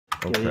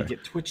Okay. You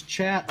get Twitch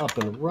chat up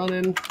and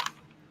running.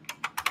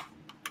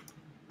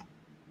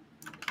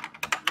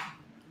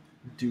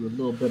 Do a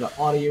little bit of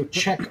audio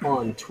check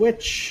on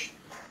Twitch.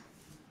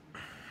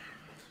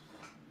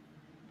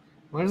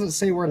 Why does it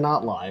say we're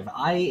not live?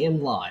 I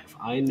am live.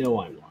 I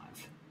know I'm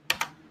live.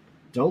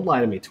 Don't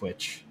lie to me,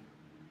 Twitch.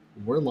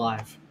 We're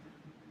live.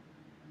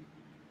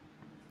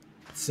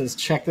 It says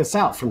check this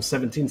out from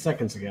 17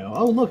 seconds ago.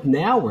 Oh, look,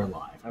 now we're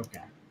live.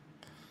 Okay.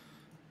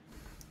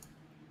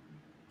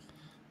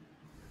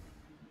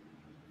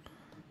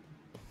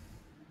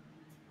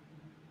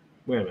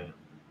 Wait a minute.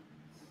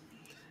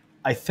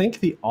 I think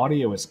the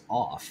audio is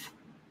off.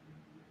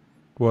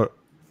 What?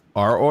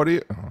 Our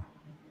audio? Oh.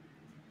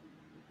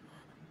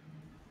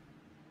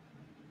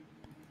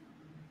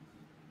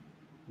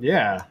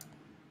 Yeah.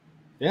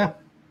 Yeah.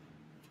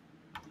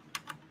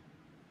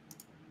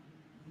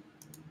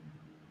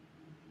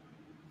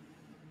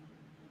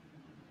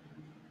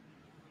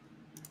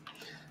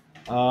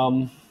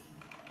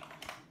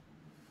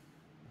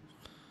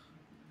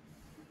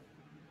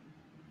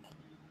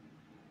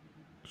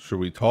 Should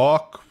we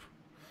talk?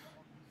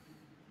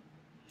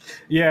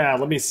 Yeah,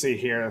 let me see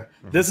here.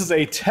 This is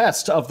a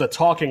test of the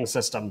talking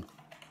system.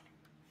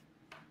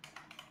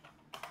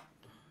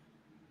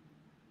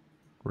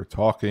 We're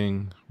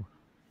talking.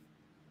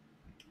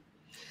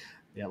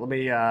 Yeah, let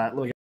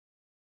me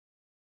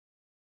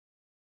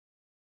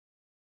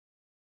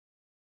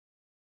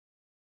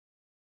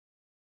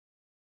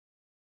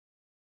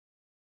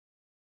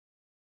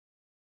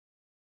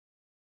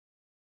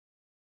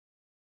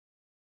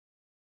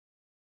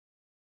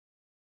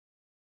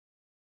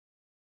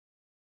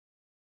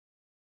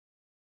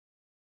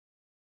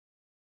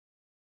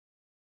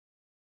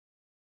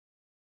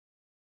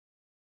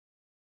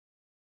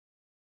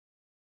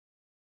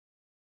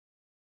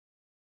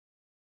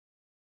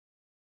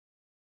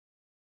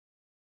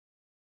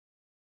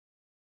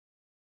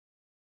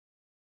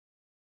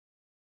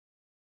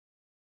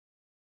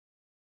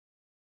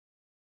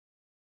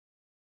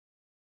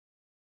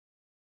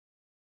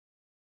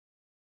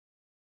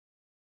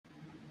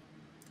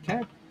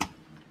Okay.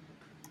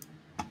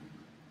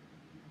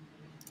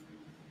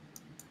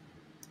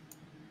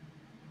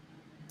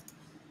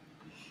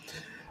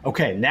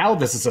 Okay, now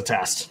this is a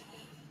test.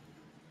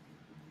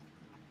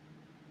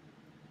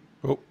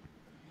 Oh.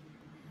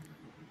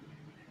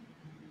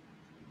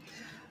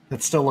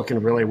 That's still looking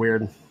really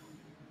weird.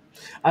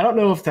 I don't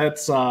know if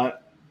that's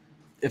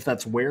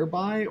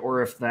whereby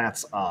or if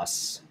that's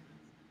us.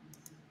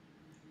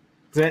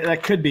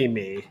 That could be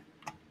me.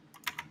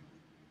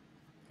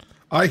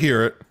 I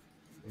hear it.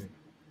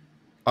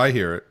 I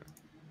hear it.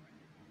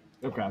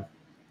 Okay.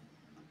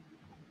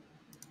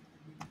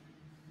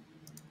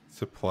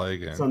 To play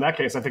again. So in that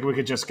case, I think we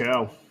could just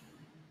go.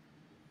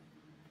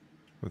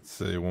 Let's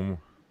see. One more.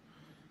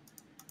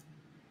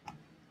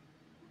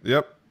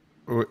 Yep.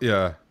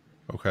 Yeah.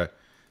 Okay.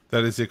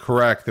 That is it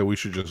correct that we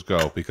should just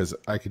go because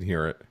I can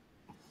hear it.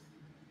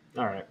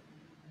 All right.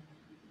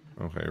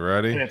 Okay,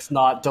 ready? And it's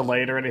not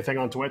delayed or anything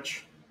on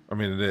Twitch?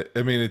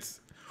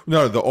 it's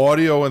no, the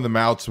audio and the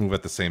mouths move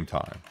at the same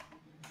time.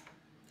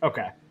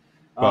 Okay.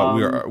 But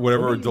we are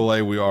whatever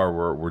delay we are,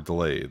 we're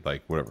delayed.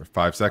 Like whatever,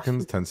 5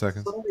 seconds, 10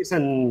 seconds. For some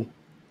reason,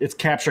 it's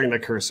capturing the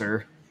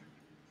cursor.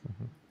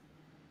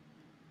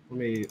 Let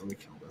me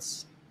kill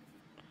this.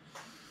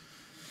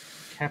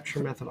 Capture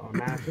method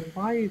automatic.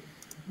 Why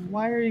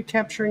are you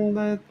capturing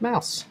the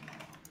mouse?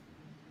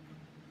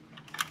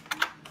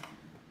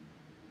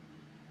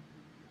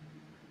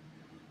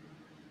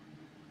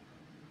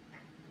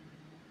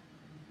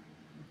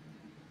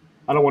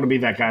 I don't want to be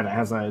that guy that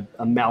has a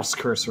mouse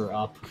cursor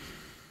up.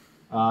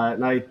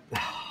 And I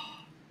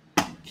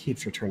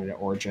keeps returning to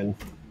origin.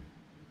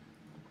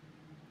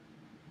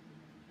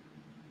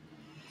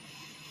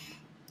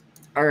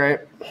 All right.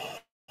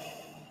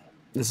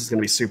 This is going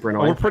to be super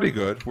annoying. We're pretty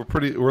good.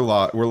 We're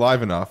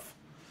live enough.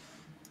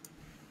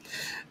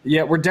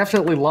 Yeah, we're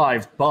definitely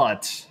live,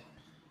 but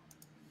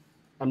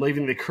I'm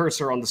leaving the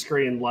cursor on the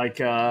screen like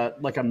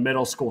a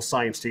middle school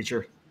science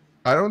teacher.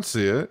 I don't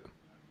see it.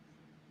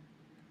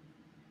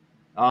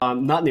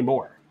 Not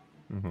anymore.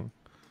 Mm-hmm.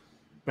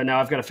 But now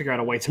I've got to figure out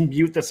a way to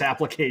mute this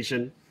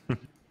application.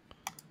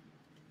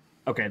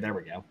 Okay, there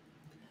we go.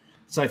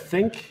 So I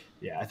think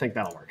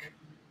that'll work.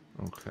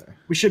 Okay.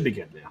 We should be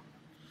good now.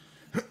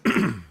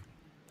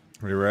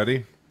 Are you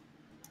ready?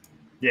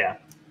 Yeah.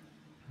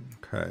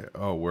 Okay.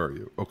 Oh, where are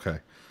you? Okay.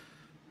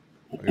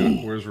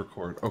 Where's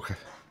record? Okay.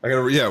 We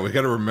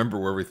got to remember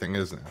where everything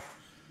is now.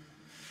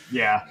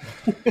 Yeah.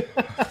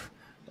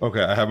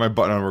 Okay, I have my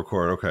button on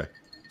record. Okay.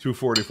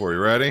 244. You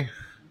ready?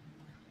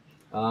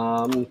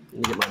 Let me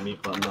get my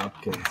mute button up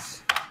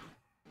because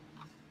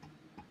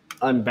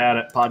I'm bad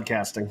at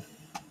podcasting.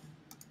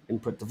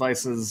 Input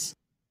devices.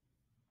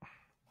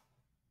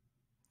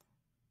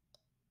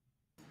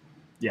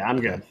 Yeah,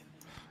 I'm good.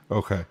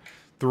 Okay.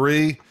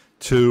 3,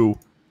 2,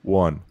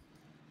 1.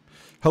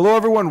 Hello,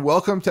 everyone.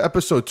 Welcome to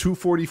episode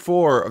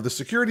 244 of the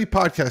Security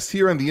Podcast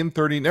here on the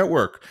M30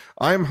 Network.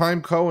 I'm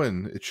Haim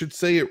Cohen. It should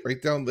say it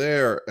right down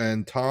there.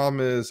 And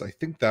Tom is, I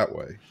think, that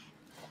way.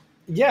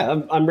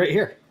 Yeah, I'm right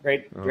here,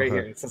 right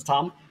here. Okay. It says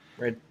Tom,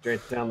 right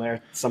down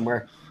there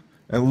somewhere.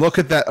 And look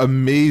at that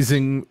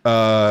amazing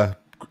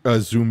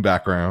Zoom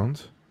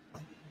background.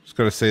 Just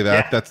gotta say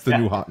that Yeah, that's the yeah.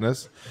 new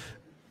hotness.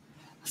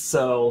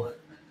 So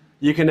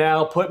you can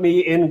now put me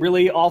in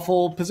really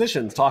awful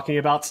positions talking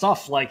about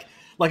stuff like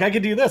I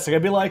could do this. I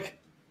could be like,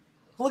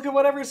 look at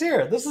whatever's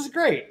here. This is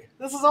great.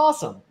 This is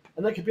awesome.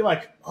 And they could be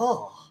like,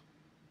 oh.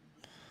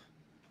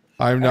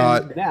 I'm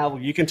not. And now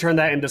you can turn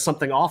that into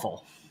something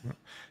awful.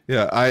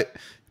 Yeah,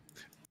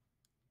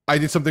 I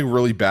did something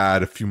really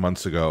bad a few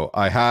months ago.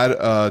 I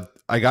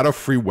got a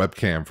free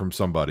webcam from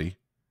somebody,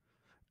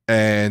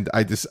 and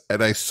I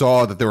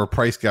saw that they were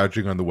price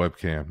gouging on the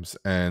webcams,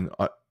 and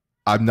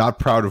I'm not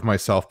proud of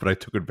myself, but I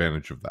took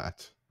advantage of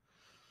that.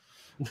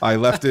 I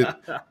left it.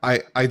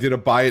 I did a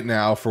buy it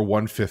now for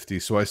 150.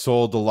 So I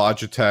sold the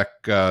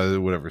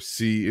Logitech whatever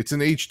C. It's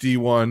an HD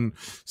one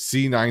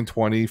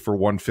C920 for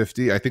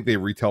 150. I think they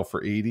retail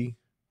for 80.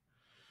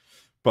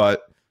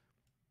 But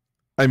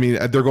I mean,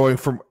 they're going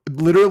from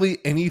literally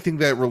anything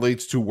that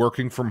relates to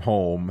working from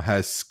home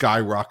has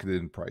skyrocketed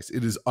in price.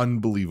 It is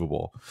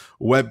unbelievable.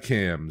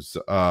 Webcams,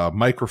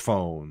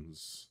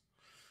 microphones,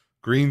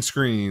 green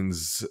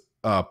screens,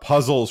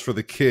 puzzles for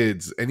the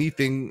kids,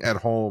 anything at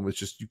home. It's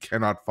just you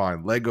cannot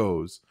find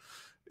Legos.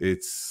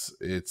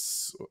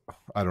 It's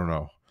I don't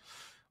know.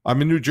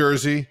 I'm in New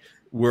Jersey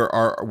where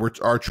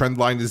our trend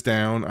line is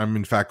down. I'm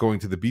in fact going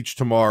to the beach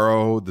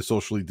tomorrow, the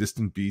socially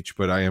distant beach,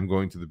 but I am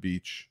going to the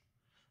beach.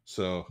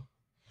 So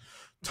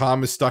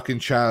Tom is stuck in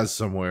Chaz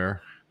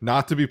somewhere.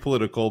 Not to be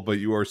political, but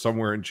you are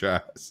somewhere in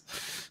Chaz.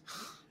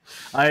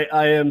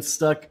 I am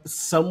stuck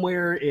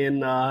somewhere in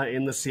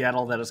the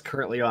Seattle that is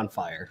currently on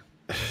fire.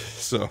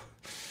 So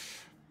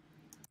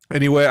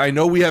anyway, I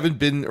know we haven't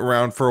been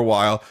around for a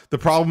while. The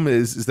problem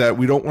is that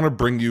we don't want to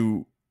bring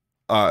you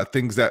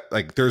things that,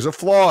 like, there's a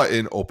flaw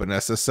in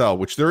OpenSSL,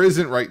 which there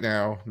isn't right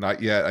now,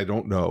 not yet. I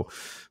don't know,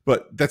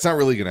 but that's not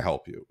really going to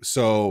help you.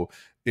 So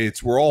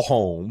we're all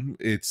home.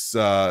 It's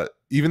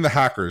even the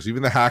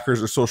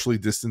hackers are socially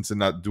distanced and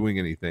not doing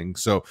anything.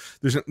 So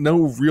there's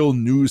no real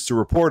news to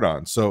report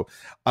on. So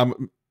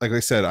like I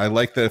said, I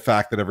like the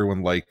fact that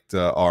everyone liked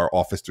our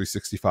Office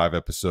 365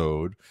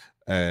 episode,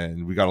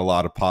 and we got a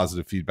lot of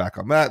positive feedback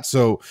on that.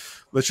 So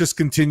let's just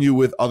continue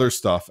with other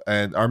stuff.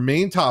 And our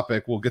main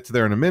topic, we'll get to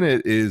there in a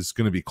minute, is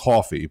going to be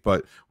coffee,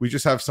 but we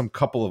just have some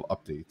couple of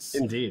updates.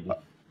 Indeed.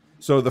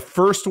 So the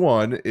first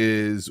one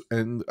is,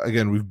 and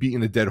again, we've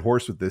beaten a dead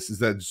horse with this, is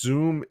that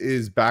Zoom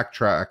is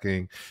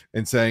backtracking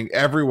and saying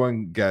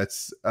everyone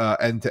gets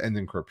end-to-end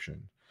encryption.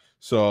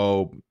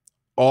 So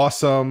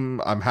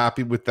awesome. I'm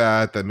happy with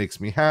that. That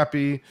makes me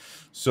happy.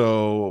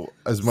 So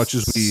as much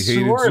as we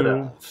hated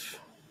Zoom,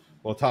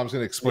 well, Tom's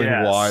going to explain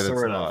why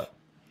that's not.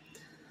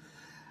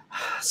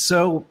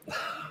 So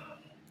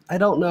I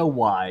don't know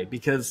why,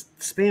 because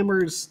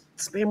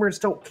spammers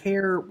don't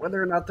care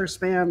whether or not their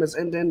spam is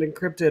end-to-end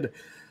encrypted.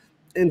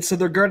 And so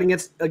they're guarding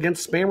against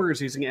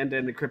spammers using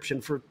end-to-end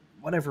encryption for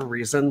whatever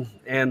reason.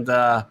 And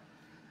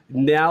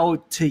now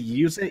to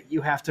use it,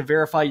 you have to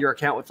verify your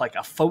account with like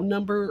a phone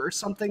number or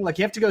something. Like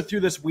you have to go through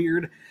this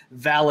weird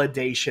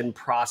validation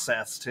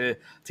process to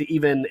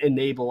even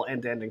enable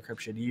end-to-end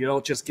encryption. You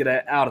don't just get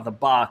it out of the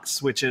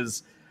box, which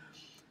is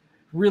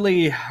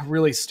really,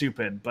 really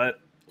stupid.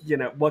 But you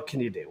know, what can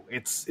you do?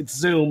 It's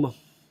Zoom,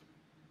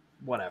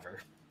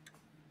 whatever.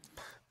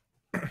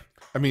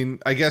 I mean,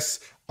 I guess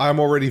I'm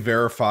already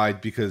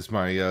verified because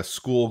my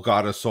school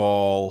got us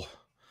all.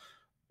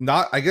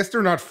 Not, I guess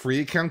they're not free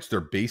accounts; they're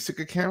basic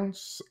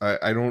accounts.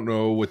 I don't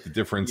know what the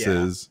difference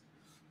is.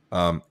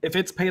 If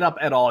it's paid up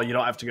at all, you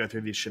don't have to go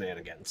through these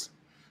shenanigans.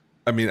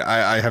 I mean,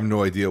 I have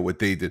no idea what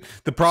they did.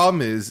 The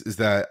problem is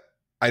that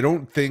I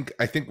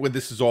think when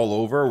this is all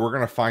over, we're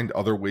gonna find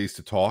other ways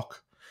to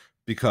talk,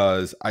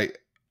 because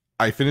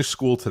I finished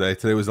school today.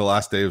 Today was the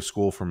last day of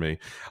school for me.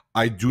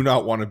 I do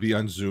not want to be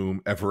on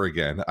Zoom ever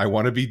again. I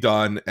want to be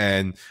done.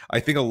 And I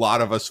think a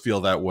lot of us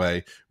feel that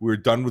way. We're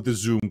done with the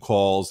Zoom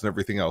calls and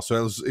everything else.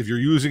 So if you're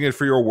using it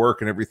for your work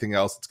and everything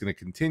else, it's going to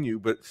continue.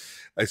 But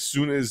as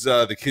soon as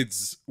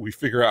we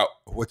figure out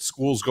what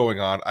school's going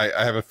on,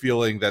 I have a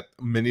feeling that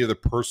many of the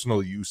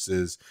personal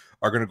uses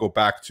are going to go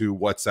back to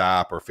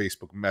WhatsApp or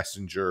Facebook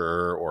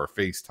Messenger or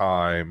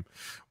FaceTime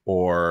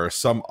or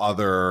some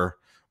other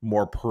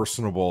more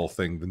personable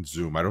thing than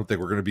Zoom. I don't think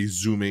we're going to be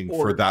Zooming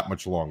for that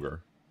much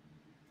longer.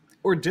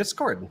 Or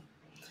Discord.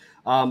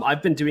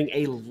 I've been doing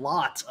a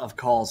lot of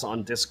calls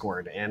on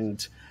Discord,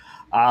 and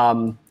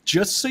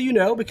just so you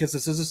know, because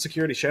this is a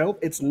security show,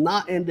 it's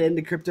not end-to-end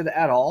encrypted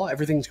at all.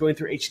 Everything's going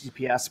through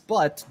HTTPS,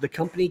 but the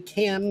company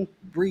can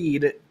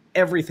read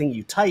everything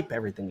you type,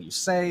 everything you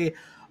say,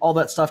 all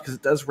that stuff, because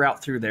it does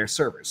route through their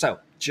servers. So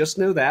just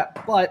know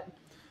that, but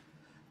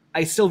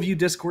I still view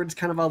Discord as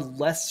kind of a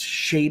less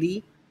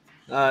shady,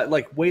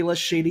 like way less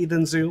shady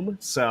than Zoom.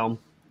 So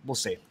we'll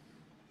see.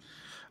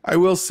 I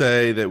will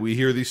say that we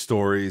hear these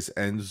stories,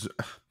 and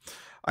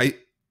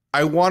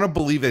I want to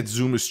believe that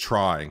Zoom is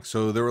trying.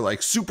 So they were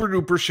like super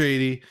duper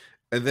shady,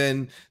 and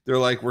then they're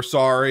like, we're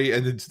sorry,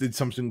 and then did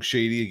something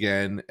shady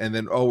again, and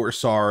then, oh, we're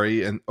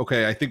sorry, and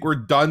okay, I think we're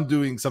done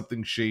doing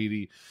something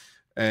shady,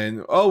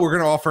 and oh, we're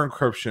gonna offer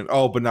encryption,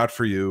 oh, but not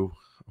for you,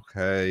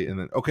 okay, and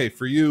then okay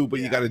for you, but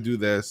you got to do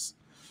this.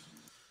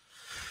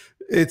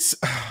 It's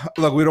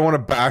look, we don't want to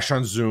bash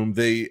on Zoom.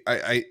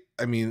 I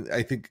mean,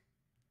 I think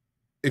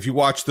if you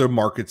watch the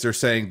markets, they're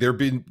saying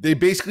they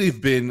basically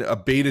have been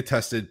beta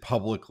tested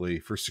publicly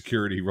for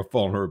security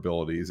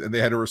vulnerabilities, and they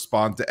had to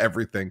respond to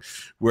everything,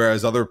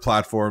 whereas other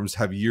platforms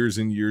have years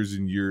and years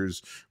and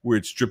years where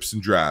it's drips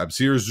and drabs.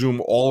 Here's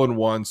Zoom all in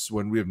once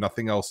when we have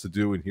nothing else to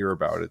do and hear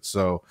about it.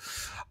 So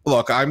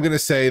look, I'm going to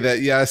say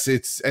that yes,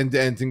 it's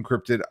end-to-end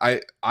encrypted.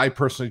 I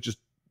personally just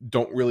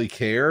don't really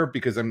care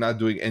because I'm not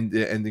doing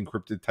end-to-end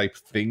encrypted type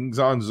things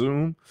on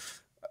Zoom.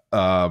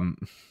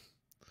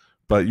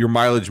 But your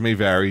mileage may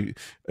vary.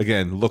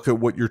 Again, look at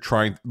what you're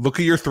trying. Look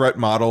at your threat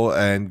model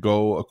and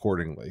go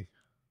accordingly.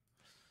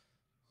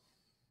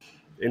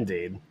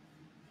 Indeed.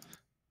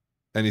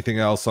 Anything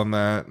else on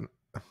that?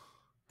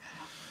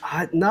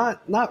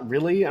 Not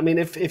really. I mean,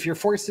 if you're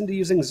forced into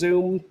using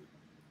Zoom,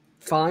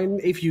 fine.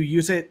 If you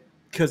use it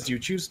because you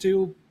choose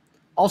to,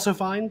 also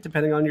fine,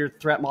 depending on your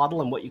threat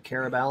model and what you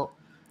care about.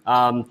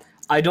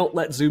 I don't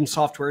let Zoom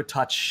software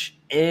touch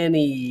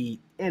any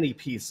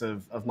piece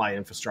of my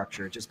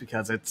infrastructure just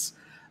because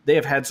they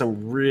have had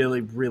some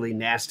really, really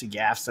nasty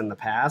gaffes in the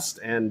past,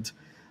 and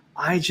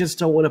I just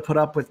don't want to put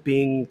up with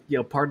being,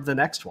 part of the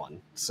next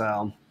one.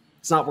 So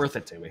it's not worth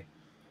it to me.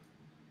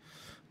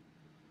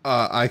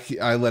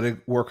 I let it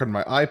work on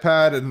my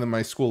iPad and then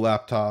my school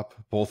laptop.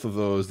 Both of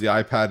those. The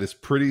iPad is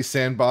pretty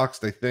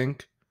sandboxed, I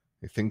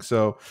think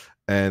so.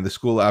 And the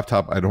school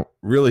laptop, I don't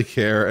really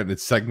care, and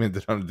it's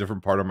segmented on a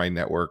different part of my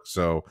network.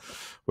 So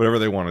whatever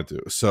they want to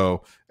do.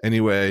 So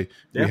anyway,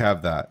 we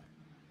have that.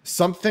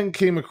 Something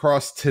came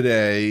across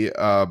today.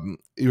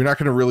 You're not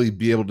going to really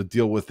be able to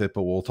deal with it,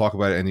 but we'll talk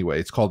about it anyway.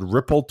 It's called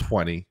Ripple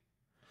 20.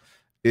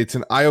 It's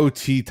an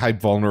IoT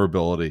type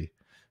vulnerability.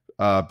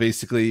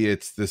 Basically,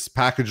 it's this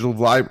package of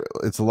library.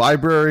 It's a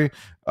library.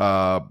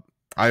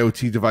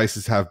 IoT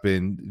devices have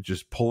been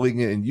just pulling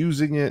it and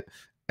using it,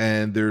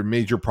 and there are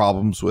major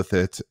problems with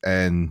it.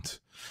 And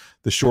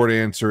the short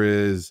answer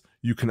is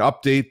you can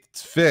update,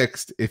 it's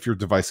fixed if your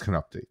device can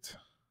update.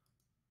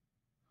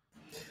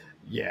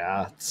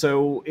 Yeah,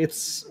 so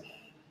it's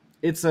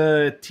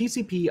a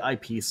TCP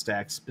IP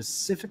stack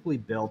specifically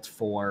built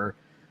for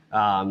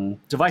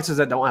devices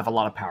that don't have a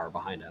lot of power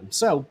behind them.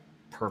 So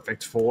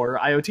perfect for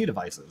IoT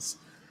devices.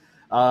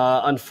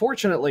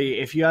 Unfortunately,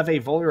 if you have a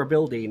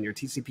vulnerability in your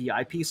TCP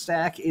IP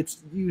stack,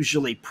 it's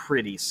usually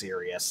pretty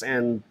serious,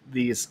 and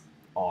these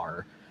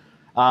are.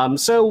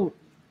 So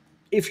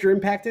if you're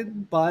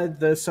impacted by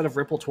the set of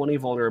Ripple 20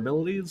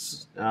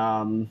 vulnerabilities,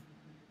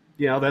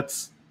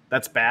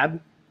 that's bad.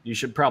 You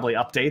should probably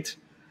update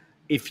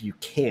if you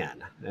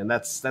can, and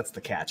that's the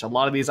catch. A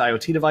lot of these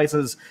IoT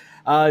devices,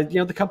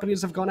 the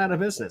companies have gone out of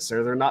business,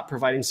 or they're not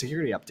providing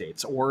security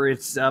updates, or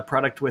it's a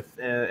product with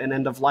an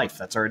end of life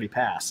that's already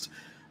passed.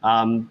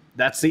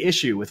 That's the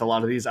issue with a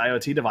lot of these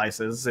IoT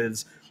devices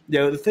is,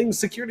 the things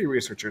security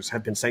researchers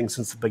have been saying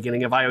since the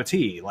beginning of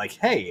IoT, like,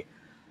 hey,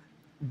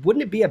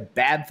 wouldn't it be a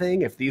bad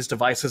thing if these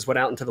devices went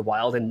out into the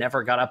wild and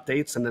never got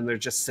updates, and then they're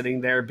just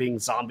sitting there being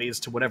zombies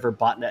to whatever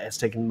botnet has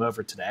taken them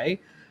over today?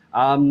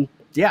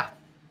 Yeah.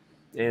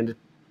 And it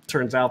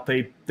turns out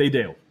they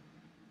do.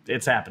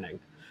 It's happening.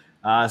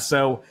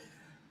 So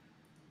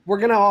we're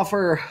going to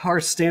offer our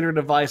standard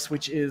advice,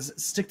 which is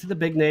stick to the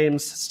big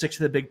names, stick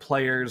to the big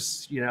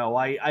players.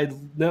 I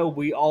know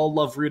we all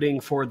love rooting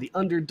for the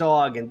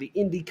underdog and the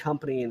indie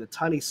company and the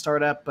tiny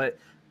startup, but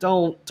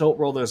don't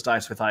roll those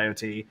dice with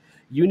IoT.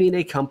 You need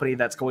a company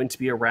that's going to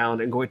be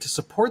around and going to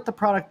support the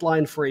product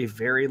line for a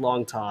very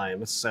long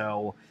time.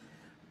 So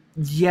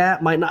yeah,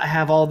 it might not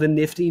have all the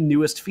nifty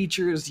newest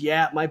features.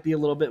 Yeah, it might be a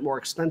little bit more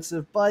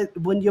expensive, but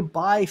when you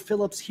buy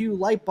Philips Hue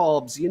light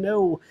bulbs,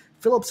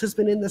 Philips has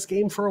been in this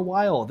game for a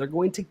while. They're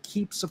going to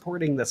keep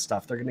supporting this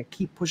stuff. They're going to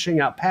keep pushing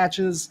out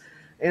patches,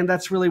 and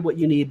that's really what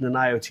you need in an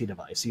IoT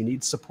device. You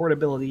need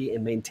supportability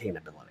and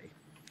maintainability.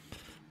 I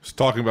was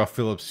talking about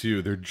Philips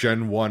Hue. Their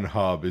Gen 1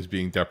 hub is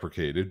being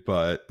deprecated,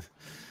 but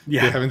they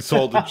haven't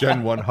sold a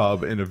Gen 1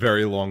 hub in a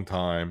very long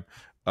time.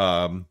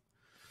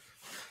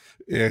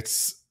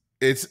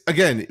 It's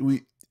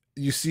again,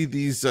 you see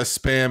these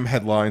spam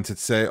headlines that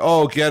say,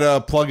 "Oh, get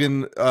a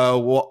plug-in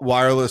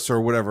wireless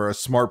or whatever, a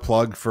smart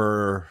plug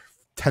for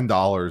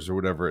 $10 or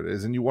whatever it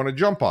is," and you want to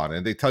jump on it.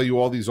 And they tell you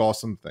all these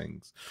awesome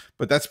things,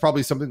 but that's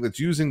probably something that's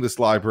using this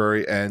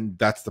library, and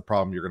that's the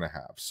problem you're going to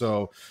have.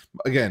 So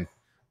again,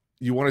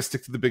 you want to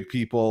stick to the big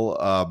people.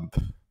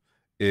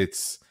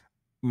 It's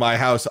my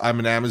house. I'm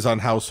an Amazon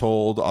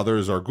household.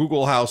 Others are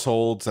Google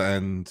households,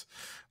 and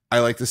I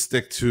like to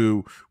stick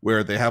to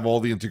where they have all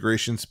the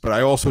integrations, but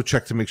I also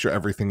check to make sure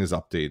everything is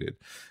updated.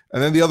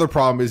 And then the other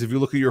problem is if you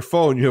look at your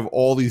phone, you have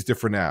all these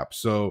different apps.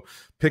 So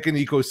pick an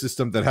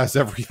ecosystem that has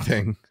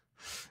everything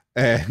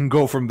and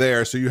go from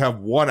there. So you have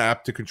one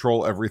app to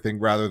control everything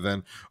rather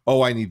than,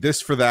 oh, I need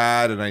this for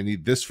that, and I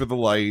need this for the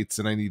lights,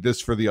 and I need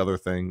this for the other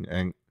thing.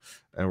 And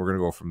and we're gonna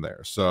go from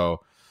there.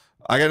 So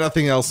I got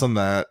nothing else on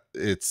that.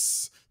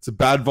 It's a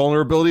bad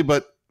vulnerability,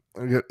 but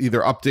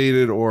either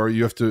update it or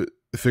you have to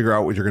figure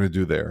out what you're gonna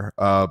do there.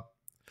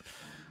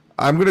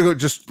 I'm gonna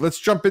go. Let's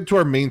jump into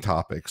our main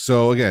topic.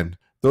 So again,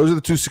 those are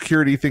the two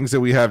security things that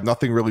we have.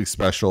 Nothing really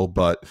special,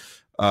 but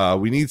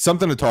we need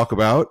something to talk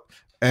about,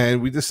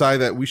 and we decide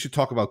that we should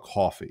talk about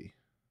coffee,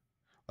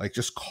 like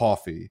just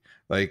coffee,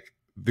 like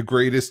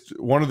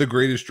one of the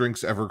greatest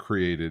drinks ever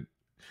created,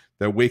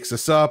 that wakes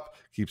us up,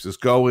 keeps us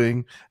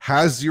going,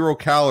 has 0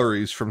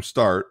 calories from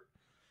start,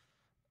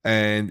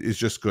 and is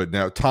just good.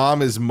 Now,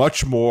 Tom is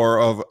much more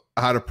of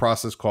how to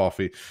process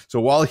coffee.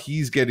 So while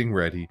he's getting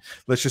ready,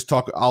 let's just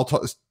talk. I'll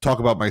talk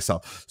about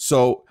myself.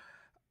 So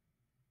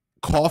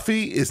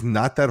coffee is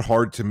not that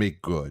hard to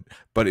make good,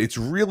 but it's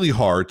really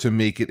hard to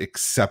make it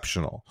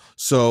exceptional.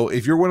 So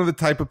if you're one of the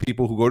type of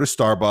people who go to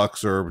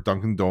Starbucks or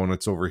Dunkin'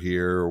 Donuts over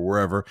here or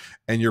wherever,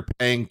 and you're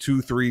paying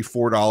 $2, $3,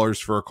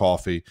 $4 for a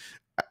coffee,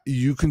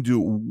 you can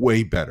do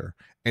way better.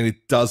 And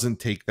it doesn't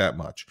take that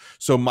much.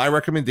 So my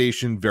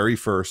recommendation very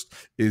first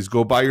is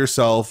go buy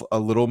yourself a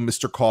little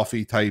Mr.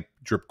 Coffee type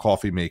drip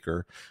coffee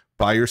maker.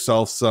 Buy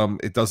yourself some.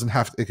 It doesn't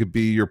have to, it could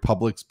be your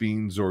Publix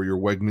beans or your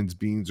Wegmans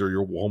beans or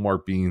your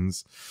Walmart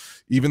beans,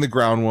 even the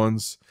ground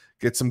ones.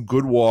 Get some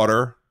good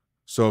water.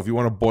 So if you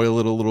want to boil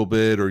it a little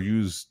bit or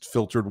use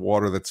filtered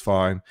water, that's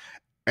fine.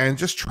 And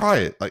just try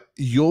it. Like,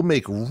 you'll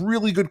make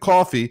really good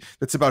coffee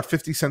that's about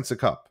 50 cents a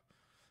cup.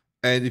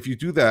 And if you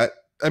do that,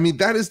 I mean,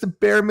 that is the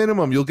bare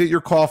minimum. You'll get your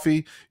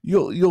coffee.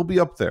 You'll be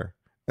up there,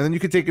 and then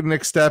you can take it the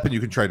next step, and you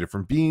can try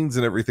different beans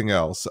and everything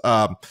else.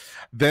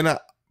 Then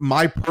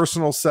my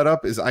personal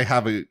setup is I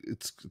have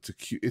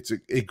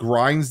it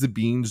grinds the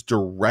beans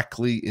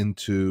directly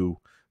into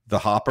the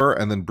hopper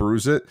and then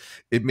brews it.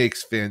 It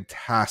makes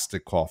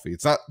fantastic coffee.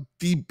 It's not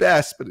the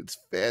best, but it's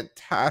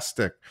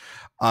fantastic.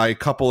 I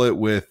couple it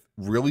with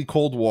really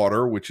cold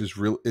water, which is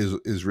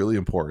really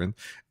important.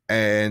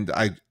 And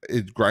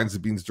it grinds the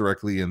beans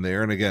directly in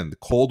there. And again, the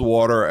cold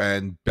water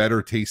and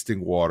better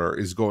tasting water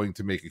is going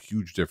to make a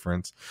huge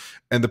difference.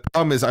 And the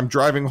problem is I'm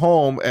driving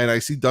home and I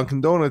see Dunkin'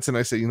 Donuts and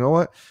I say, you know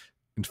what?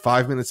 In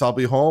 5 minutes, I'll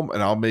be home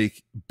and I'll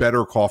make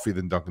better coffee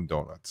than Dunkin'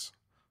 Donuts.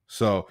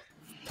 So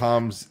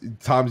Tom's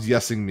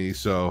yesing me.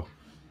 So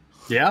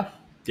yeah,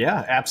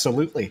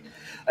 absolutely.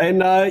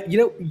 And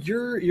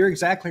you're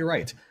exactly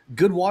right.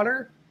 Good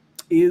water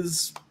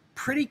is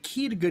pretty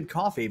key to good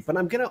coffee, but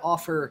I'm going to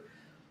offer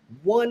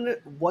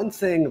one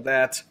thing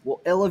that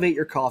will elevate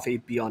your coffee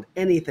beyond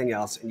anything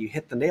else, and you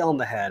hit the nail on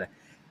the head: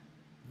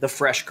 the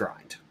fresh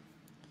grind.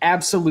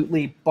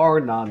 Absolutely,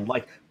 bar none.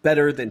 Like,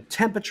 better than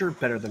temperature,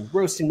 better than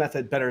roasting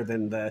method, better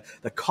than the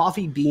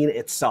coffee bean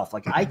itself.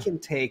 Like, I can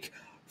take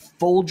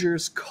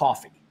Folgers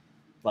coffee,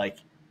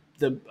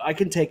 I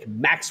can take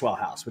Maxwell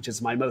House, which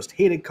is my most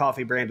hated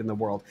coffee brand in the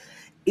world.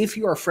 If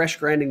you are fresh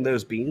grinding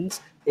those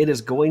beans, it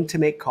is going to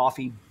make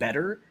coffee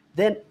better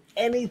than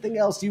anything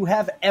else you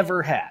have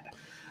ever had.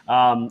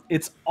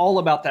 It's all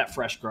about that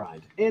fresh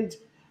grind. And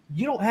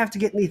you don't have to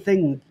get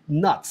anything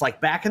nuts.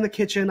 Like, back in the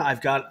kitchen, I've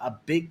got a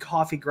big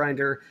coffee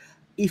grinder.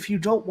 If you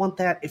don't want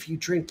that, if you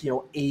drink,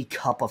 a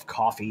cup of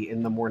coffee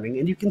in the morning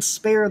and you can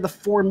spare the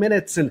 4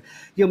 minutes and,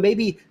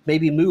 maybe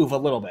move a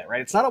little bit,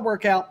 right? It's not a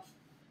workout.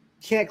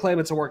 Can't claim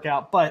it's a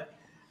workout, but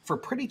for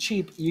pretty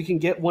cheap, you can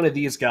get one of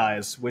these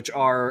guys, which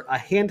are a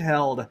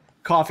handheld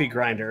coffee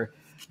grinder.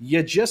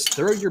 You just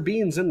throw your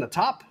beans in the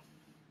top.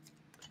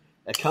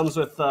 It comes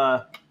with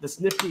this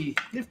nifty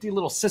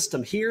little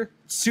system here.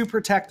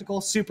 Super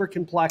technical, super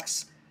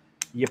complex.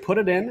 You put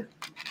it in.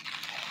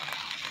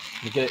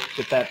 You get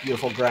that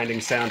beautiful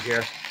grinding sound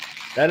here.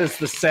 That is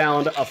the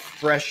sound of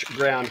fresh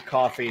ground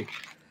coffee.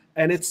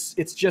 And it's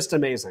just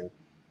amazing.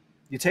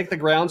 You take the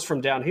grounds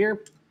from down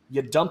here,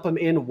 you dump them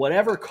in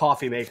whatever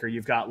coffee maker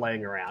you've got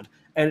laying around,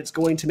 and it's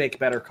going to make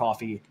better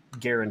coffee,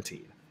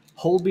 guaranteed.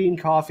 Whole bean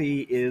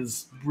coffee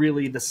is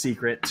really the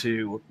secret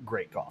to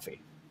great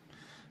coffee.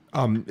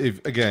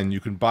 If again,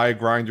 you can buy a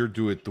grinder,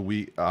 do it the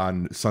week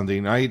on Sunday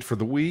night for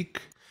the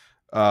week.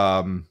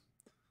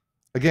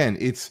 Again,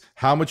 it's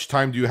how much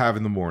time do you have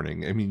in the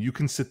morning? I mean, you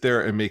can sit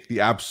there and make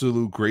the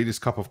absolute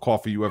greatest cup of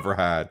coffee you ever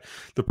had.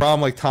 The problem,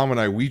 like Tom and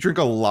I, we drink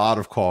a lot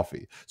of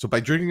coffee. So by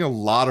drinking a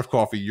lot of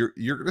coffee, you're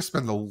going to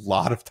spend a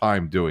lot of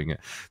time doing it.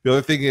 The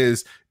other thing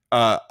is,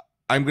 I'm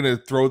going to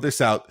throw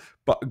this out.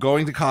 But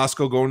going to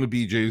Costco, going to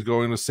BJ's,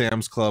 going to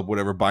Sam's Club,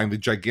 whatever, buying the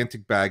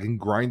gigantic bag and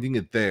grinding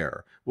it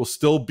there will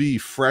still be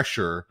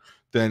fresher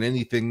than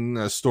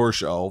anything store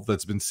shelf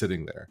that's been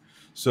sitting there.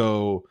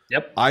 So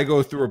yep. I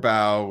go through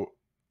about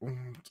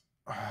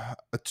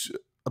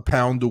a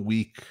pound a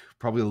week,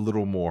 probably a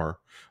little more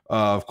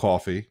of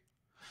coffee.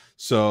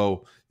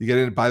 So you get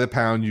it by the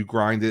pound, you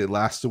grind it, it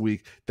lasts a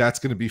week. That's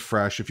going to be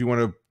fresh. If you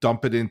want to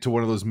dump it into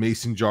one of those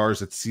mason jars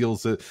that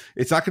seals it,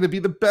 it's not going to be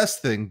the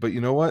best thing, but you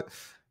know what?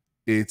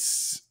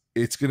 It's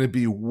going to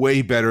be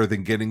way better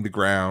than getting the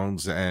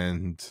grounds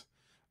and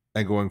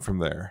going from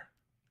there.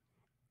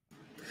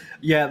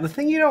 Yeah, the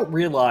thing you don't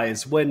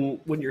realize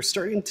when you're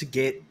starting to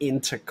get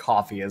into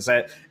coffee is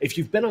that if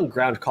you've been on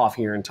ground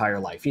coffee your entire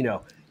life, you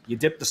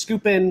dip the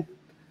scoop in,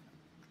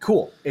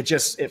 cool. It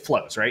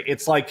flows, right?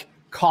 It's like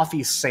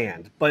coffee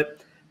sand,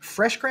 but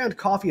fresh ground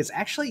coffee is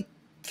actually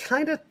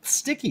kind of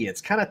sticky.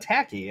 It's kind of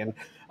tacky, and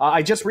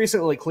I just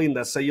recently cleaned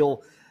this, so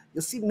you'll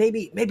see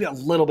maybe a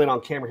little bit on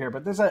camera here,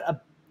 but there's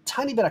a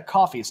tiny bit of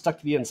coffee stuck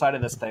to the inside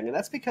of this thing, and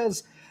that's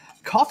because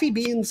coffee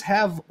beans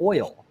have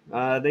oil.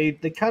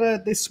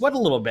 They sweat a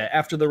little bit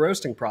after the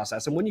roasting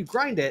process, and when you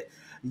grind it,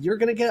 you're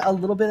going to get a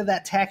little bit of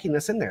that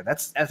tackiness in there.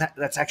 That's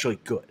actually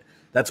good.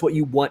 That's what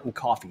you want in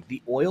coffee.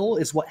 The oil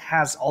is what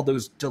has all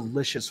those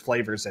delicious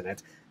flavors in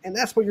it, and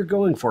that's what you're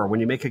going for when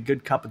you make a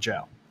good cup of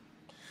joe.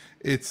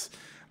 It's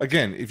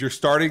again, if you're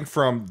starting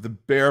from the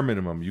bare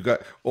minimum, you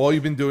got all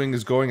you've been doing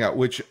is going out,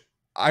 which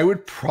I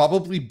would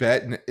probably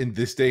bet in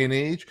this day and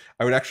age,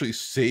 I would actually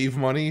save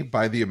money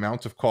by the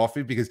amount of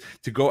coffee, because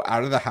to go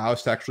out of the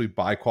house to actually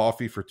buy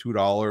coffee for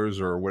 $2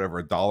 or whatever,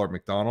 a dollar at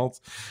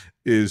McDonald's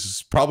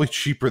is probably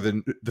cheaper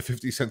than the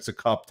 50 cents a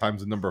cup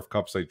times the number of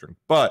cups I drink.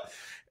 But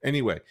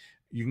anyway,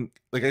 you can,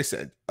 like I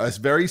said, it's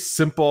very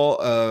simple.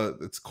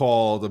 It's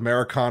called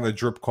Americana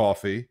drip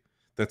coffee.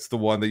 That's the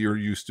one that you're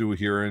used to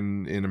here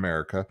in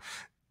America.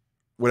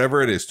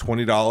 Whatever it is,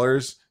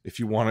 $20. If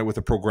you want it with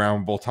a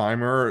programmable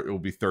timer, it will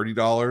be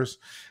 $30.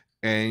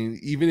 And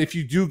even if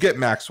you do get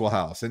Maxwell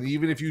House, and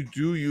even if you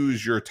do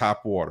use your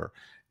tap water,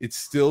 it's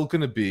still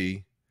going to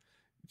be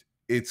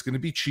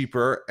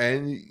cheaper,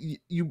 and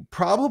you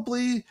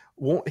probably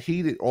won't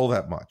hate it all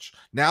that much.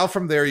 Now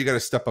from there, you got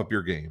to step up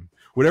your game,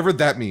 whatever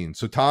that means.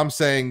 So Tom's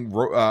saying,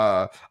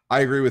 I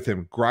agree with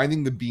him.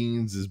 Grinding the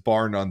beans is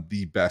bar none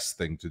the best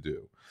thing to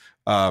do.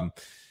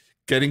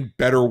 Getting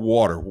better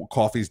water.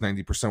 Coffee is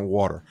 90%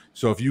 water.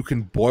 So if you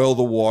can boil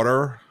the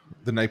water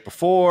the night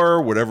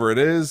before, whatever it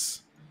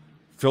is,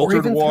 filtered or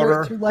even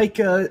water, through like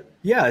a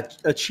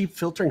cheap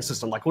filtering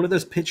system, like one of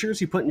those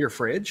pitchers you put in your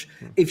fridge.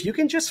 If you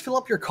can just fill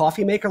up your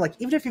coffee maker, like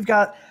even if you've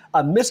got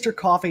a Mr.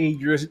 Coffee,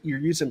 you're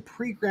using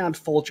pre-ground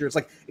Folgers.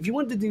 Like if you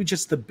wanted to do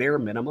just the bare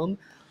minimum,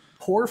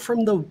 pour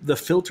from the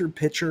filtered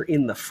pitcher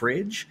in the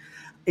fridge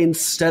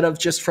instead of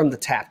just from the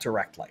tap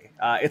directly.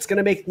 It's going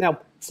to make, now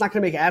it's not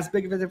going to make as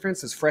big of a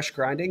difference as fresh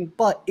grinding,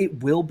 but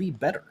it will be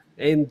better,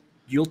 and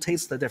you'll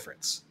taste the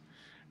difference.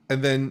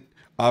 And then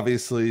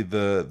obviously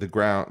the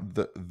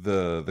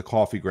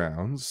coffee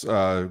grounds,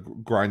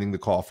 grinding the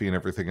coffee and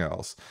everything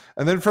else.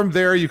 And then from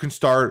there, you can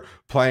start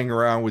playing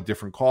around with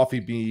different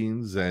coffee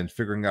beans and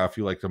figuring out if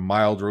you like a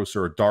mild roast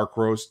or a dark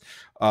roast.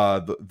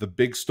 The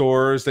big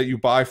stores that you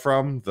buy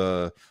from,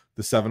 the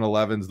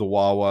 7-Elevens, the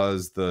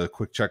Wawas, the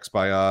Quick Checks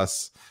by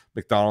Us,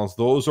 McDonald's,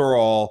 those are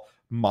all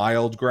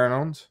mild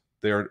ground.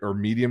 They are, or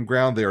medium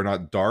ground. They are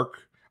not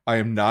dark. I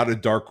am not a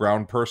dark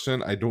ground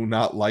person. I do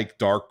not like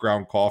dark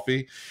ground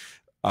coffee.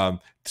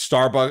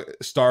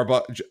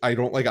 Starbucks, I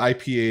don't like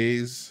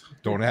IPAs.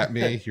 Don't at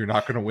me. You're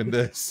not going to win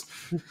this.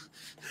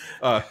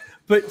 But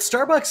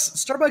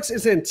Starbucks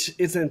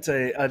isn't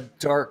a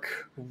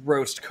dark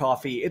roast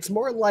coffee. It's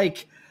more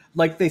like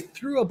they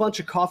threw a bunch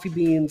of coffee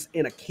beans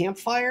in a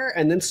campfire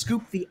and then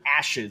scooped the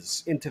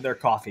ashes into their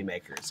coffee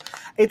makers.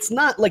 It's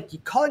not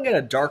like, calling it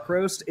a dark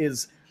roast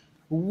is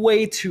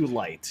way too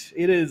light.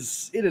 It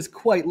is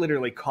quite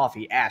literally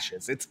coffee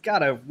ashes. It's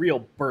got a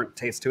real burnt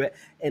taste to it,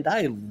 and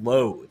I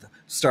loathe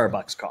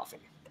Starbucks coffee.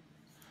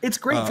 It's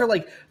great for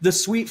like the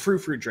sweet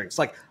frou-frou drinks.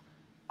 Like,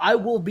 I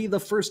will be the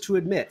first to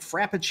admit,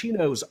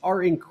 Frappuccinos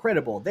are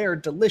incredible. They are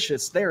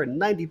delicious. They are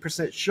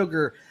 90%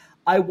 sugar.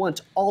 I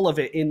want all of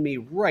it in me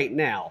right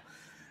now.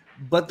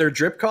 But their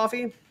drip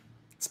coffee,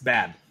 it's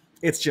bad.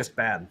 It's just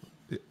bad.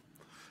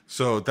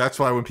 So that's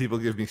why when people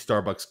give me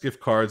Starbucks gift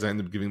cards, I end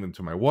up giving them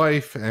to my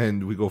wife,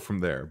 and we go from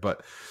there.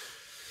 But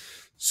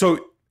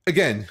so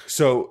again,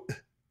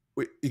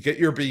 you get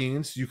your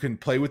beans. You can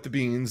play with the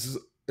beans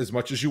as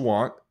much as you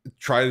want.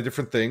 Try the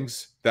different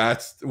things.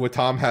 That's what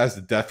Tom has,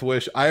 the Death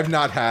Wish. I have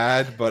not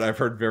had, but I've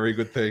heard very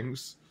good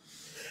things.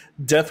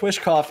 Death Wish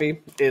coffee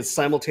is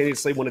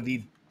simultaneously one of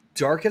the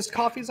darkest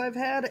coffees I've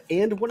had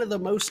and one of the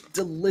most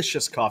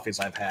delicious coffees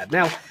I've had.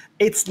 Now,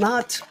 this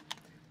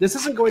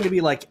isn't going to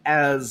be like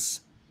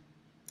as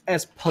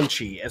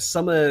punchy as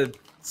some of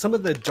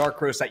the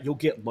dark roasts that you'll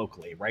get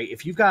locally, right?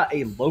 If you've got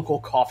a local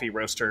coffee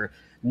roaster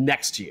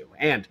next to you,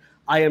 and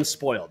I am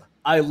spoiled.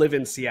 I live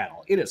in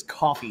Seattle. It is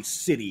coffee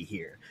city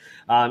here.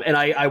 And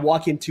I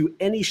walk into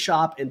any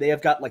shop and they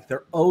have got like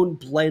their own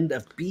blend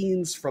of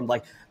beans from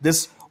like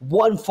this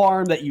one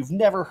farm that you've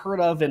never heard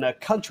of in a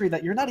country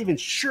that you're not even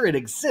sure it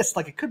exists.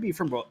 Like, it could be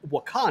from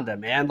Wakanda,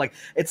 man. Like,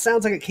 it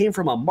sounds like it came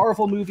from a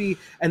Marvel movie,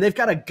 and they've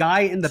got a guy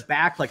in the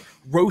back like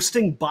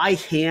roasting by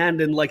hand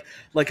and like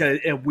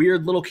a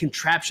weird little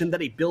contraption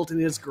that he built in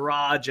his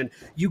garage, and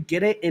you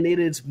get it and it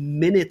is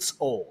minutes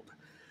old.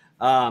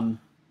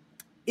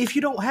 If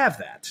you don't have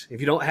that, if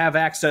you don't have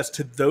access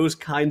to those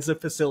kinds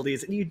of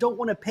facilities, and you don't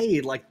want to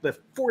pay like the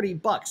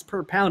 $40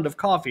 per pound of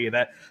coffee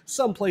that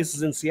some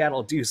places in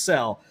Seattle do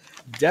sell,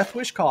 Death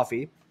Wish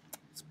coffee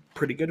is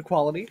pretty good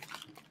quality,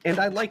 and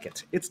I like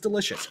it. It's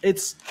delicious.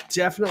 It's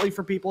definitely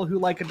for people who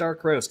like a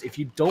dark roast. If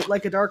you don't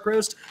like a dark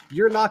roast,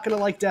 you're not going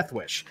to like Death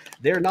Wish.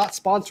 They're not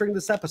sponsoring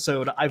this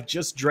episode. I've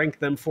just drank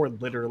them for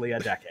literally a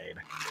decade.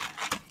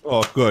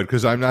 Oh, good,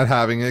 because I'm not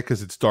having it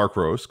because it's dark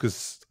roast,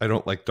 because I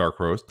don't like dark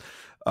roast.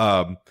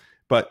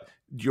 But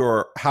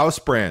your house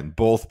brand,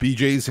 both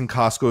BJ's and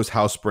Costco's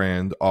house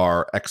brand,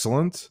 are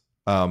excellent.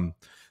 The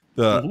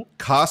Hmm.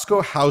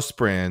 Costco house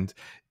brand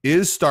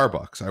is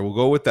Starbucks. I will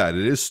go with that.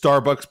 It is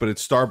Starbucks, but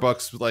it's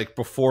Starbucks like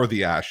before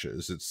the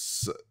ashes.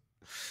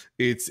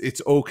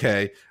 It's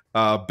okay.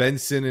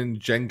 Benson and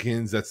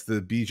Jenkins, that's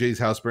the BJ's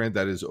house brand.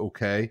 That is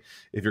okay.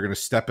 If you're going to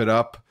step it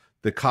up,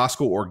 the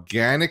Costco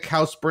organic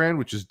house brand,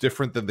 which is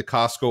different than the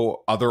Costco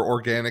other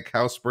organic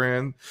house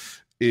brand,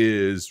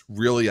 is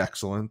really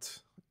excellent.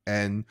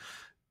 And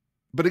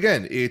but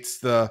again, it's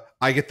the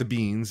I get the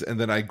beans and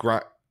then I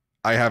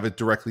have it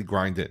directly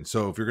grind in.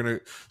 So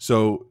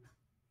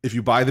if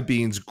you buy the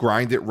beans,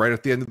 grind it right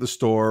at the end of the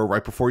store,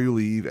 right before you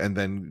leave, and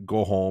then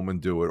go home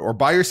and do it. Or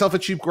buy yourself a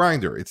cheap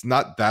grinder. It's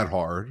not that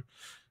hard.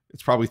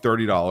 It's probably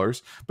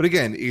 $30. But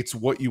again, it's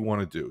what you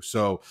want to do.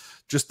 So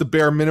just the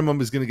bare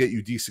minimum is going to get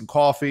you decent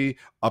coffee,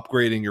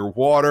 upgrading your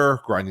water,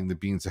 grinding the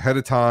beans ahead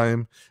of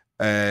time,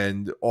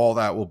 and all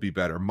that will be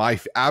better. My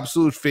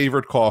absolute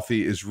favorite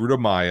coffee is Ruta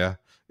Maya.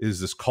 Is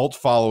this cult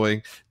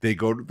following? They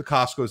go to the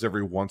Costco's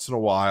every once in a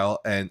while,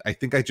 and I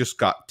think I just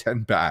got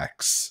 10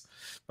 bags.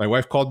 My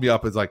wife called me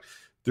up and was like,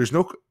 "There's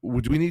no.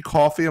 Do we need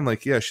coffee?" I'm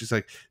like, "Yeah." She's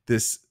like,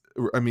 "This.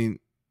 I mean,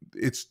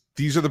 it's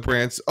these are the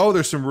brands. Oh,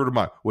 there's some Ruta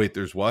Maya. Wait,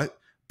 there's what?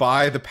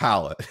 Buy the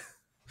pallet."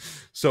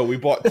 So we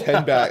bought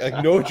 10 bags.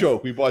 Like, no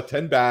joke, we bought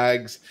 10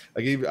 bags.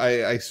 I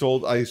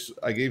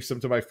gave some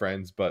to my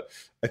friends, but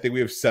I think we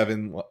have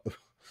 7. I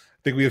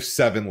think we have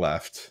 7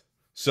 left.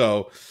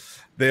 So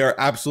they are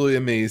absolutely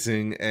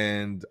amazing,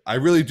 and I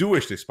really do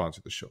wish they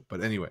sponsored the show.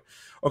 But anyway,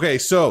 okay,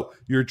 so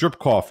your drip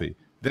coffee.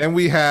 Then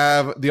we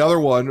have the other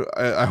one.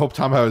 I hope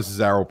Tom has his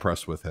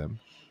AeroPress with him.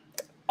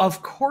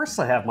 Of course,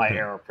 I have my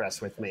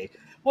AeroPress with me.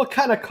 What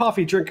kind of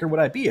coffee drinker would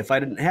I be if I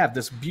didn't have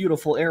this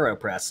beautiful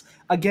AeroPress?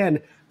 Again,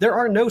 there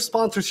are no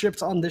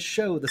sponsorships on this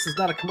show. This is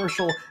not a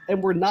commercial,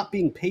 and we're not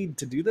being paid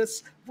to do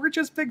this. We're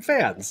just big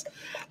fans.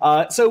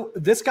 So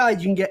this guy,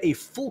 you can get a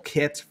full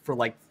kit for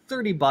like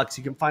 $30.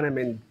 You can find them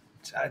in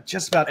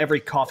just about every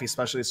coffee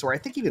specialty store. I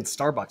think even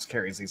Starbucks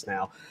carries these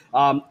now.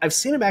 I've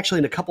seen them actually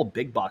in a couple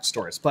big box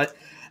stores, but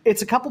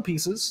it's a couple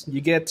pieces.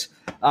 You get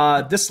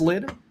this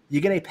lid. You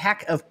get a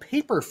pack of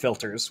paper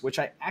filters, which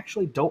I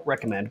actually don't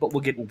recommend, but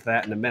we'll get into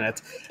that in a minute.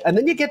 And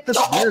then you get this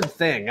weird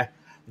thing,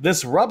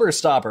 this rubber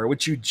stopper,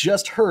 which you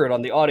just heard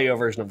on the audio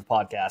version of the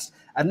podcast.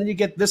 And then you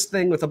get this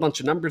thing with a bunch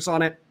of numbers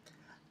on it.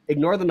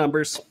 Ignore the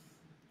numbers.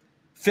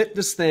 Fit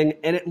this thing,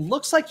 and it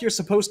looks like you're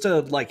supposed to,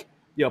 like,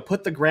 you know,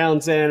 put the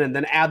grounds in and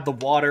then add the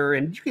water,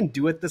 and you can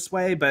do it this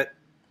way, but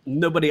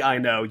nobody I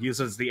know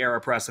uses the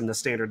AeroPress in the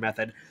standard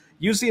method.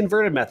 Use the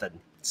inverted method.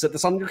 Set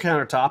this on your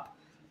countertop,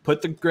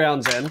 put the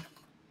grounds in,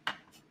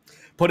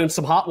 put in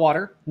some hot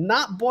water,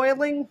 not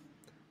boiling,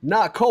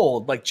 not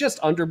cold, like just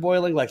under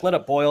boiling, like let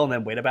it boil and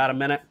then wait about a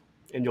minute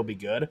and you'll be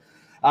good.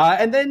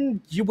 And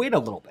then you wait a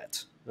little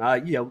bit.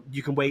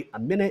 You can wait a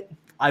minute.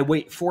 I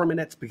wait 4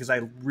 minutes because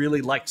I really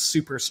like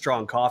super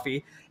strong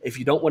coffee. If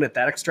you don't want it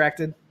that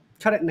extracted,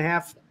 cut it in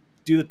half,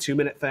 do the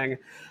 2-minute thing.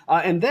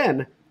 And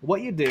then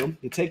what you do,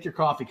 you take your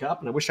coffee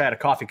cup, and I wish I had a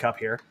coffee cup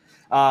here,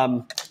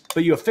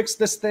 but you affix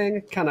this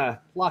thing, kind of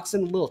locks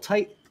in a little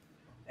tight,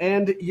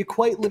 and you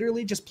quite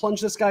literally just plunge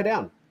this guy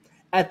down.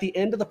 At the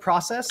end of the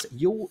process,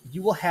 you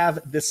will have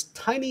this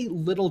tiny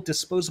little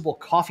disposable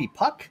coffee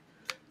puck.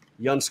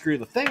 You unscrew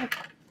the thing,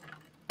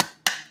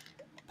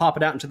 pop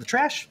it out into the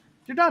trash,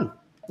 you're done.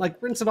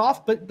 Like, rinse it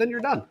off, but then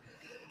you're done.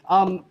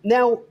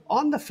 Now,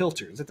 on the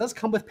filters, it does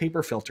come with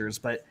paper filters,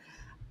 but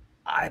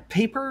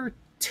paper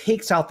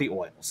takes out the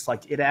oils.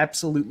 Like, it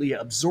absolutely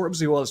absorbs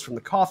the oils from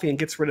the coffee and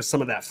gets rid of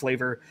some of that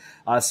flavor,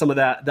 some of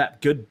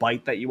that good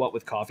bite that you want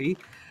with coffee.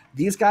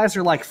 These guys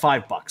are like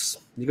 $5.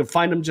 You can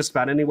find them just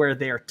about anywhere.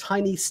 They are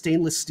tiny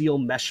stainless steel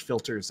mesh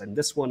filters, and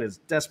this one is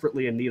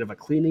desperately in need of a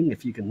cleaning,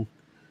 if you can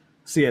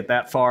see it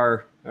that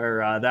far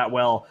or that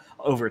well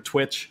over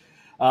Twitch.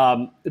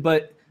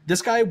 But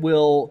this guy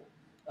will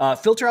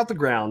filter out the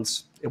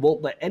grounds. It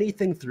won't let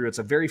anything through. It's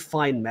a very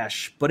fine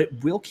mesh, but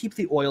it will keep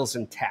the oils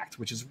intact,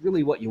 which is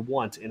really what you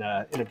want in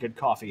a good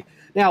coffee.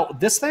 Now,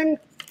 this thing,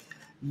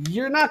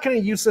 you're not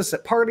going to use this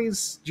at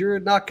parties.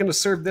 You're not going to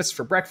serve this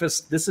for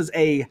breakfast. This is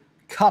a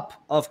cup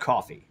of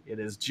coffee. It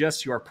is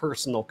just your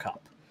personal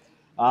cup.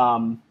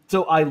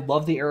 So I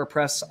love the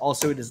AeroPress.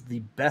 Also, it is the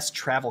best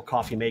travel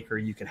coffee maker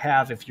you could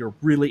have if you're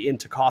really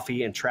into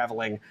coffee and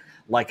traveling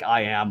like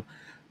I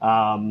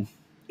am.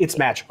 It's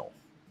magical.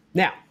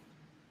 Now,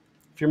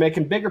 if you're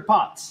making bigger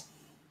pots,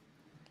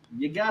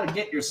 you got to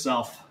get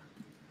yourself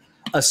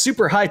a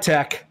super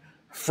high-tech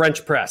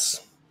French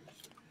press.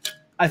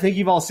 I think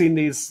you've all seen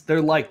these.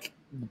 They're like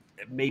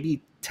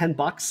maybe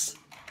 $10.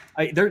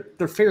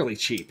 They're fairly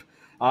cheap.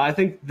 I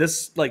think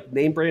this like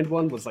name brand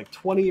one was like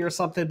 20 or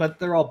something, but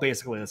they're all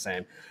basically the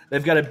same.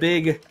 They've got a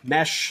big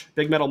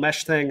metal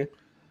mesh thing.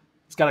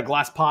 It's got a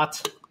glass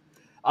pot.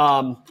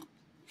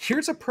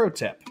 Here's a pro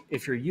tip.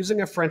 If you're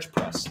using a French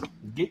press,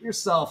 get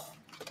yourself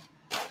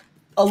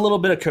a little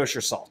bit of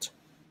kosher salt.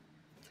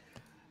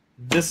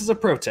 This is a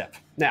pro tip.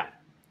 Now,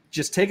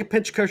 Just take a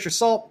pinch of kosher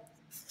salt,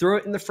 throw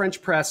it in the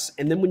French press,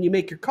 and then when you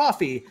make your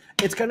coffee,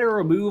 it's going to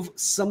remove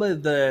some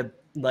of the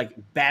like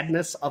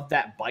badness of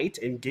that bite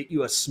and get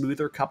you a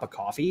smoother cup of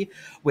coffee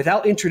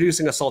without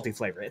introducing a salty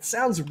flavor. It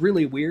sounds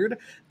really weird,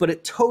 but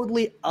it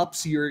totally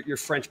ups your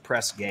French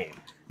press game.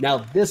 Now,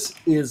 this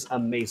is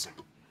amazing.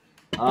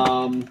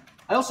 I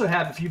also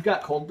have, if you've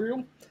got cold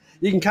brew,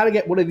 you can kind of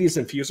get one of these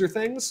infuser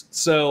things.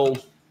 So,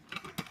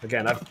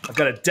 again, I've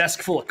got a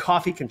desk full of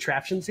coffee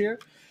contraptions here.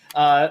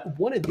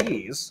 One of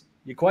these,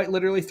 you quite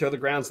literally throw the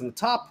grounds in the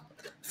top,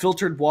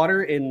 filtered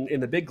water in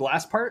the big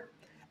glass part,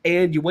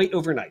 and you wait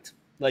overnight.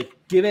 Like,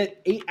 give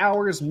it 8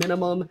 hours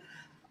minimum.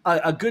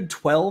 A good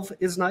 12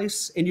 is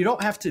nice, and you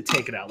don't have to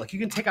take it out. Like, you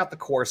can take out the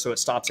core so it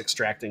stops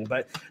extracting,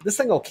 but this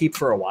thing will keep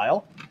for a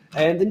while.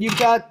 And then you've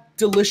got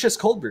delicious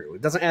cold brew.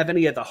 It doesn't have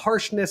any of the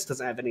harshness,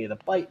 doesn't have any of the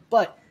bite,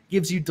 but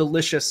gives you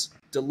delicious,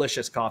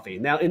 delicious coffee.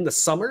 Now, in the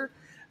summer,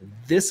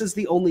 this is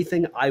the only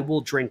thing I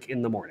will drink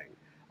in the morning.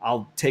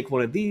 I'll take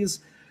one of these,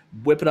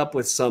 whip it up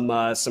with some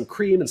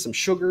cream and some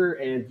sugar,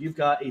 and you've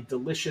got a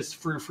delicious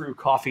frou-frou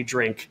coffee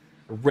drink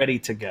ready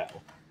to go.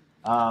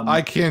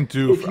 I can't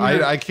do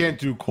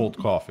cold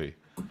coffee.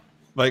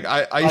 Like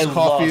iced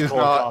coffee is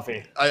not.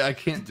 Coffee. I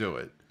can't do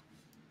it.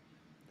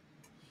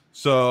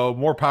 So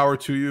more power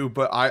to you.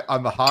 But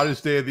on the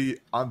hottest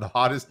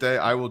day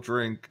I will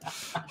drink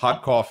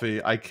hot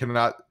coffee. I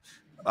cannot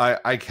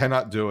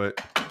do it.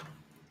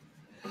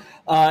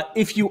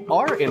 If you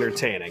are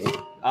entertaining,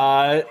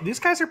 these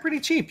guys are pretty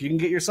cheap. You can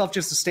get yourself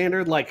just a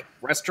standard like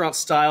restaurant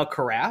style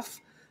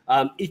carafe.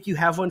 If you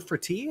have one for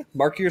tea,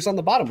 mark yours on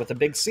the bottom with a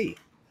big C.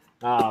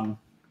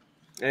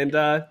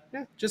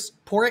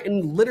 Just pour it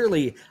in.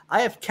 Literally,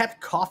 I have kept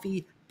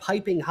coffee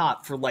piping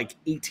hot for like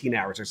 18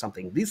 hours or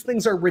something. These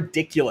things are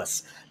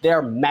ridiculous. They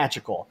are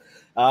magical.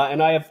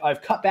 And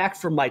I've cut back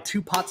from my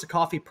 2 pots of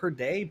coffee per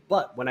day,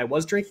 but when I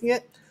was drinking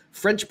it,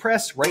 French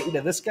press right into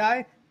this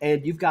guy,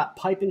 and you've got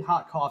piping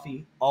hot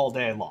coffee all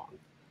day long.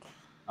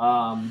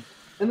 And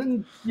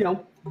then,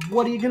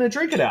 what are you going to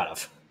drink it out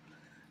of?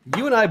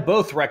 You and I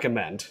both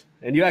recommend,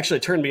 and you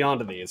actually turned me on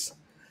to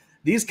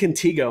these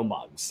Contigo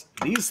mugs.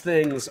 These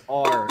things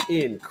are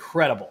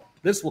incredible.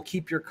 This will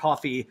keep your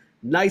coffee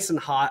nice and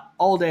hot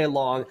all day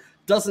long,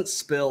 doesn't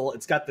spill.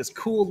 It's got this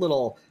cool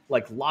little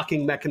like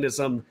locking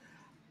mechanism.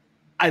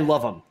 I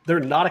love them. They're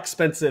not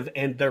expensive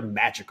and they're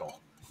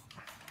magical.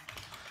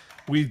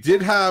 We do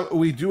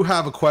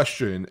have a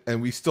question,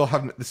 and we still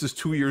haven't. This is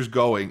 2 years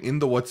going in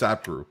the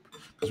WhatsApp group,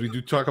 because we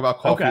do talk about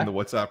coffee in the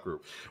WhatsApp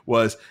group.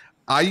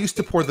 I used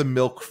to pour the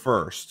milk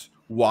first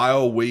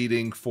while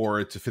waiting for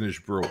it to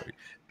finish brewing.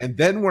 And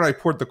then when I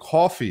poured the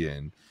coffee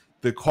in,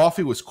 the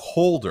coffee was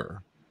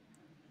colder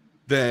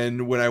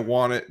than when I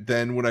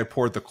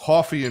poured the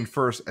coffee in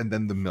first and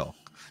then the milk.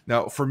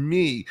 Now, for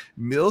me,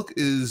 milk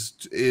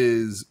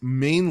is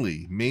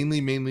mainly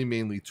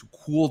to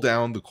cool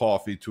down the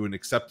coffee to an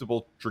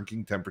acceptable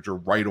drinking temperature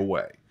right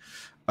away.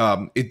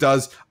 It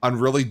does, on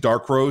really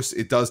dark roasts,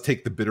 it does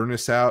take the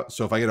bitterness out.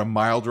 So if I get a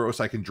mild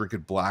roast, I can drink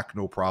it black,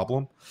 no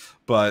problem.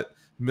 But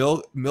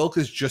milk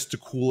is just to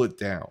cool it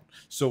down.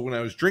 So when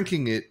I was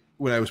drinking it,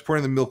 when I was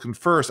pouring the milk in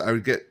first, I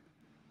would get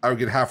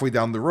halfway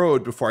down the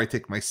road before I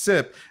take my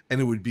sip, and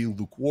it would be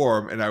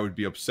lukewarm, and I would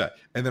be upset.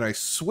 And then I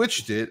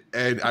switched it,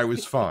 and I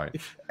was fine.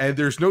 And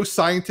there's no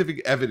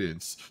scientific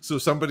evidence. So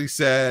somebody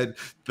said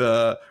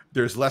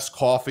there's less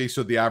coffee,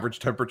 so the average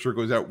temperature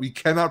goes out. We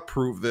cannot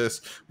prove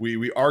this.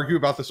 We argue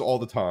about this all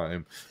the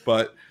time.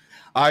 But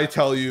I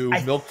tell you,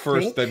 milk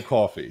first, then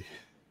coffee.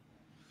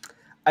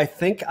 I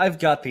think I've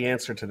got the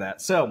answer to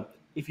that. So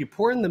if you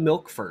pour in the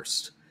milk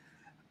first,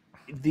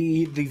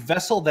 the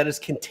vessel that is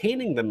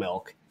containing the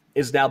milk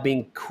is now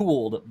being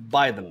cooled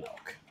by the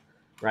milk,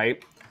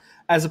 right?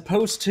 As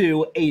opposed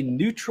to a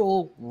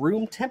neutral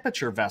room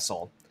temperature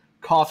vessel,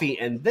 coffee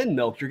and then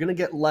milk, you're going to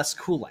get less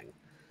cooling.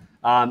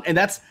 And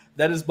that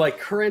is my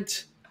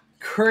current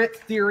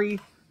theory,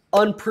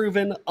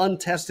 unproven,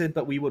 untested,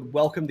 but we would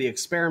welcome the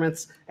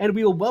experiments, and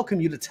we will welcome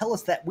you to tell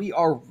us that we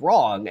are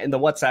wrong in the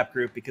WhatsApp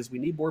group, because we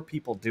need more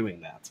people doing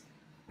that.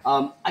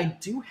 I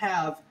do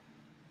have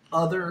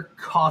other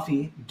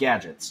coffee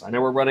gadgets. I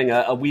know we're running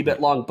a wee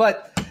bit long,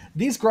 but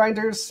these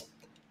grinders,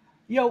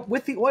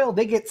 with the oil,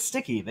 they get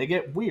sticky. They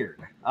get weird.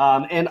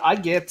 And I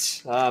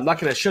get, I'm not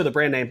going to show the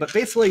brand name, but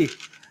basically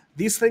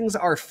these things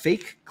are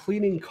fake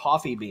cleaning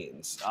coffee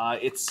beans.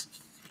 It's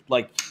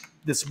like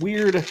this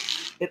weird,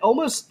 it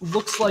almost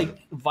looks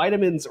like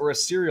vitamins or a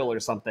cereal or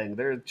something.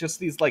 They're just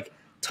these like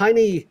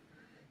tiny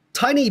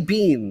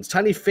beans,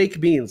 tiny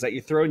fake beans that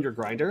you throw in your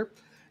grinder.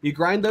 You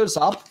grind those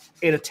up,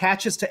 it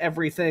attaches to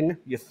everything.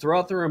 You throw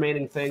out the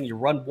remaining thing. You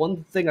run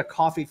one thing of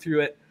coffee through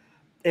it,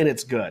 and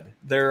it's good.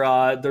 They're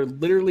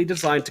literally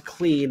designed to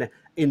clean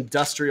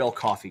industrial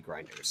coffee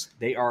grinders.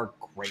 They are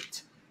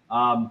great.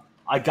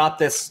 I got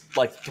this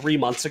like 3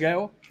 months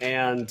ago,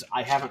 and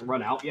I haven't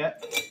run out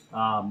yet.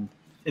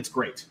 It's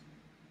great.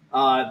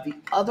 The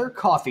other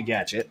coffee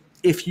gadget,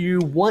 if you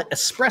want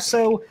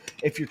espresso,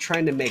 if you're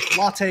trying to make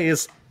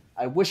lattes,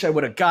 I wish I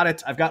would have got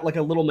it. I've got like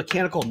a little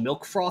mechanical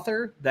milk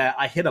frother that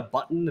I hit a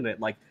button and it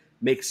like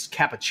makes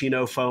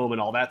cappuccino foam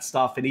and all that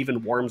stuff, and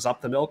even warms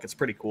up the milk. It's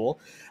pretty cool.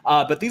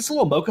 But these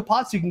little mocha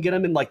pots, you can get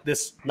them in like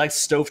this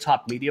nice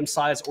stovetop medium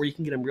size, or you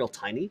can get them real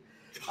tiny.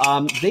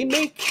 They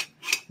make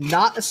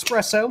not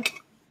espresso.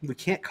 We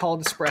can't call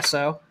it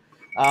espresso,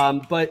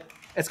 but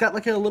it's got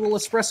like a little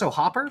espresso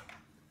hopper.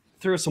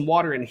 Throw some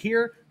water in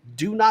here.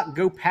 Do not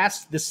go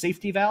past the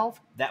safety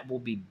valve. That will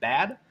be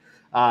bad.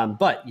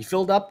 But you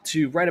filled up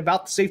to right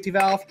about the safety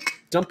valve.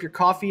 Dump your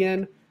coffee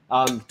in.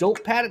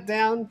 Don't pat it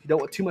down. You don't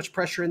want too much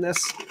pressure in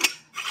this.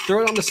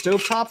 Throw it on the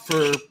stovetop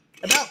for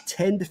about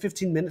 10 to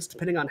 15 minutes,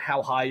 depending on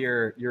how high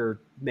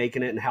you're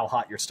making it and how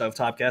hot your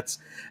stovetop gets.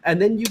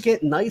 And then you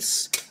get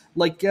nice,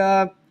 like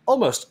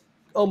almost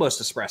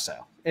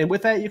espresso. And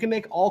with that, you can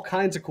make all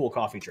kinds of cool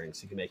coffee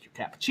drinks. You can make your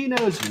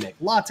cappuccinos, you can make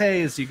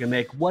lattes, you can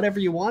make whatever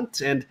you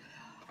want. And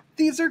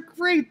these are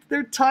great.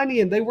 They're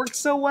tiny and they work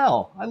so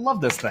well. I love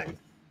this thing.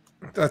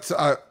 That's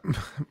I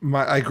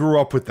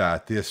grew up with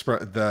that.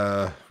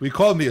 We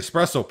call them the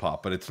espresso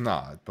pop, but it's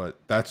not. But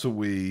that's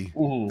what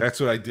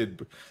that's what I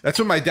did. That's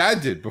what my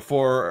dad did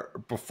before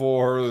the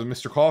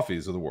Mr.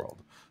 Coffees of the world.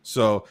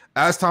 So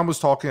as Tom was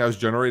talking, I was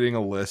generating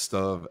a list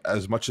of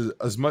as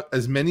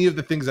many of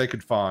the things I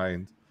could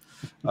find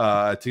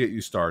to get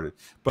you started.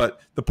 But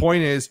the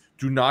point is,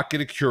 do not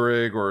get a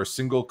Keurig or a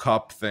single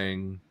cup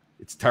thing.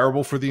 It's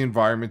terrible for the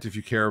environment if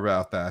you care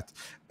about that,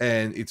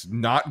 and it's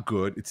not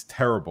good. It's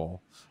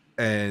terrible.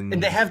 And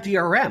they have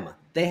DRM.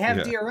 They have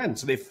DRM,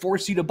 so they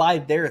force you to buy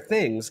their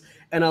things.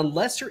 And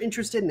unless you're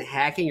interested in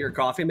hacking your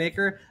coffee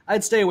maker,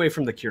 I'd stay away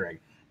from the Keurig.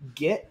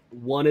 Get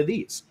one of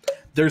these.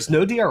 There's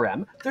no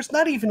DRM. There's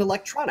not even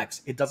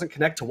electronics. It doesn't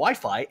connect to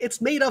Wi-Fi. It's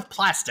made of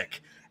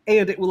plastic.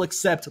 And it will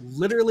accept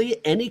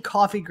literally any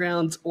coffee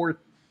grounds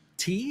or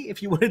tea.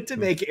 If you wanted to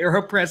make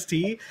AeroPress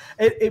tea,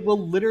 it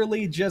will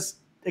literally just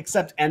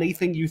accept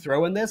anything you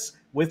throw in this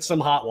with some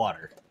hot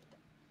water.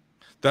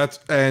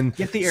 Get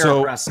the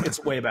AeroPress.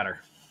 It's way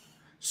better.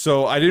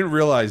 So I didn't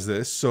realize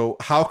this. So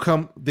how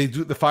come the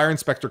fire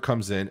inspector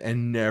comes in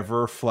and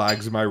never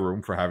flags my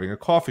room for having a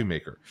coffee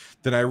maker?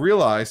 Then I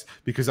realized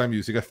because I'm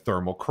using a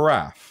thermal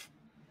carafe.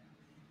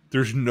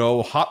 There's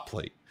no hot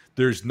plate.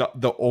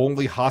 The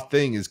only hot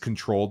thing is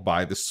controlled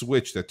by the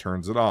switch that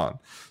turns it on.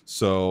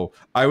 So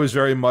I was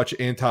very much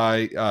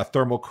anti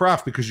thermal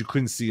craft because you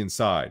couldn't see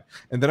inside.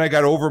 And then I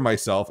got over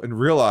myself and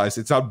realized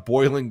it's not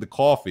boiling the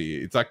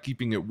coffee. It's not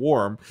keeping it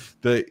warm.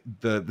 The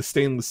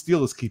stainless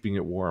steel is keeping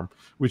it warm,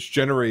 which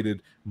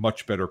generated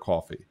much better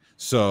coffee.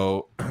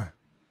 So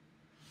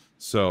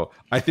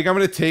I think I'm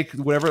going to take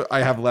whatever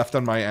I have left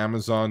on my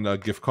Amazon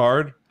gift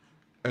card.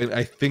 And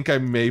I think I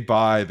may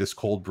buy this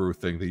cold brew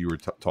thing that you were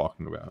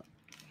talking about.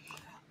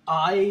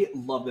 I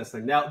love this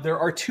thing. Now, there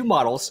are two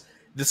models.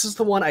 This is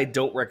the one I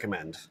don't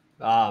recommend.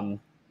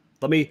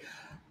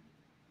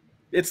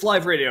 It's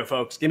live radio,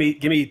 folks. Give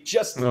me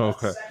just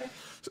a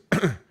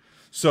second.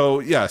 So,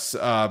 yes.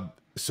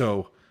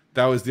 So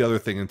that was the other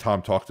thing, and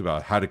Tom talked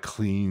about how to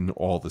clean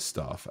all the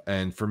stuff.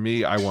 And for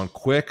me, I want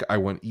quick, I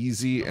want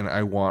easy, and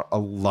I want a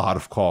lot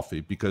of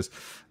coffee because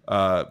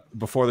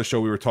before the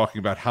show, we were talking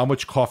about how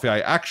much coffee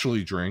I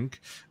actually drink,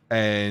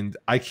 and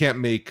I can't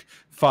make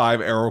 5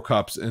 Aero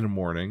cups in a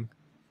morning.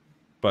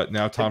 But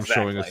now Tom's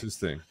showing us his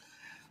thing.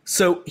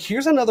 So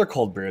here's another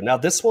cold brew. Now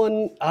this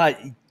one,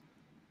 I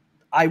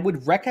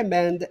would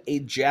recommend a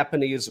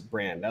Japanese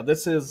brand. Now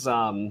this is,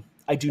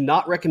 I do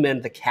not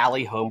recommend the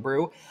Cali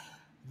homebrew.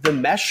 The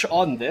mesh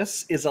on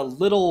this is a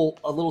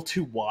little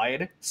too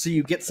wide, so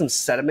you get some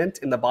sediment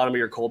in the bottom of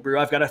your cold brew.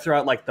 I've got to throw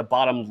out like the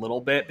bottom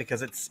little bit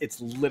because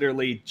it's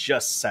literally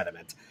just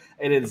sediment.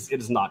 It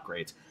is not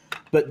great.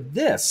 But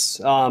this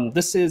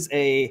is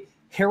a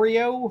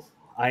Hario.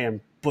 I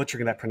am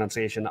butchering that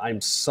pronunciation. I'm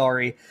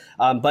sorry.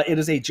 But it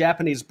is a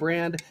Japanese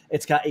brand.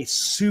 It's got a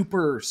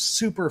super,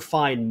 super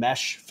fine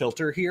mesh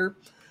filter here.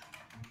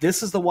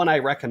 This is the one I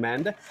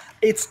recommend.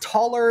 It's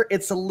taller.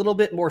 It's a little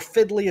bit more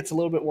fiddly. It's a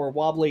little bit more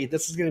wobbly.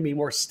 This is going to be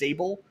more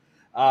stable.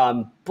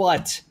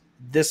 But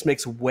this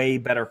makes way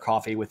better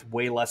coffee with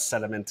way less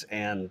sediment,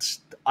 and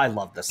I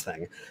love this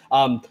thing.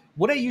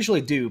 What I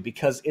usually do,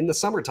 because in the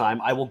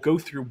summertime, I will go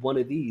through one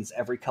of these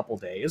every couple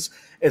days,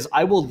 is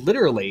I will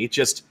literally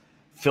just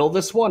fill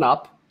this one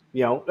up,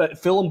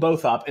 fill them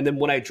both up. And then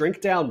when I drink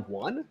down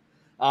one,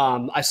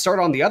 I start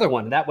on the other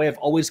one. And that way I've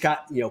always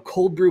got,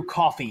 cold brew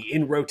coffee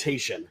in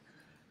rotation.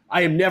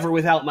 I am never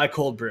without my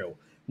cold brew.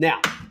 Now,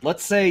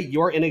 let's say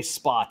you're in a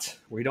spot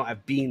where you don't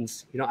have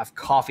beans, you don't have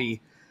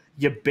coffee,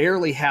 you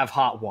barely have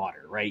hot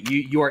water, right?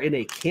 You are in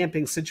a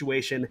camping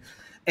situation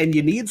and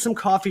you need some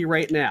coffee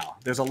right now.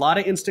 There's a lot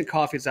of instant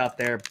coffees out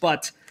there,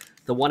 but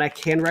the one I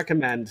can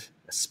recommend,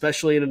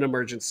 especially in an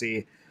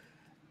emergency,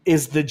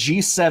 is the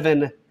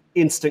G7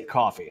 instant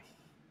coffee.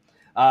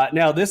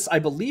 Now this, I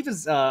believe,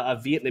 is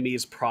a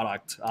Vietnamese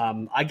product.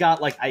 I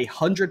got like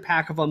 100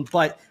 pack of them,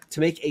 but to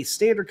make a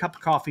standard cup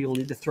of coffee, you'll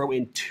need to throw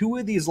in 2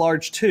 of these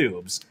large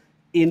tubes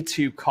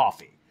into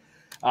coffee,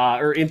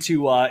 or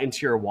into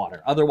your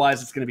water.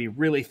 Otherwise, it's going to be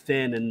really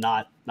thin and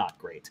not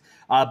great.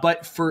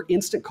 But for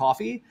instant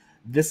coffee,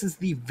 This is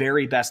the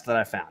very best that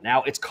I found.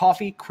 Now, it's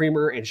coffee,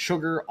 creamer, and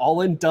sugar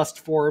all in dust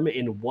form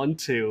in one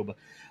tube.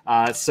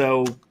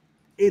 So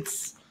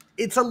it's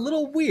a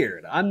little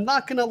weird. I'm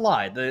not gonna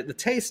lie. The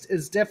taste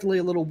is definitely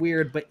a little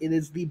weird, but it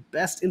is the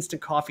best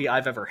instant coffee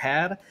I've ever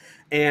had.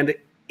 And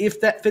if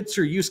that fits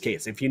your use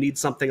case, if you need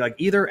something like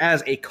either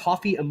as a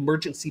coffee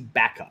emergency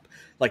backup,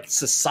 like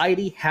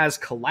society has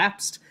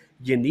collapsed,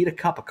 you need a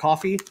cup of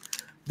coffee,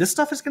 this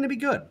stuff is going to be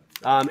good.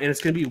 And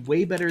it's going to be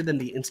way better than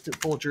the instant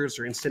Folgers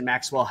or instant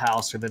Maxwell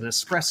House or the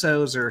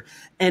Nespressos or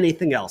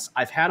anything else.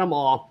 I've had them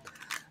all.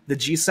 The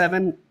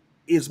G7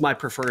 is my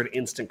preferred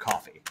instant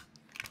coffee.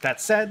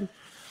 That said,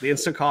 the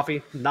instant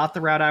coffee, not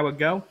the route I would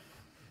go,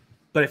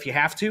 but if you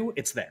have to,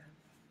 it's there.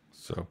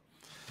 So,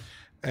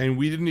 and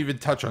we didn't even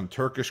touch on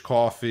Turkish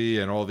coffee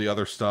and all the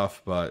other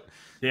stuff, but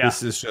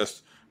this is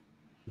just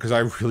because I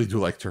really do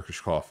like Turkish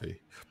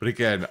coffee. But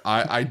again,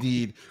 I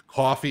need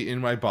coffee in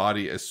my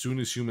body as soon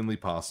as humanly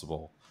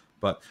possible.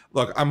 But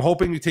look, I'm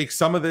hoping you take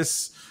some of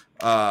this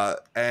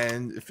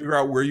and figure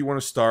out where you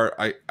want to start.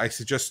 I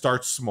suggest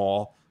start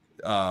small.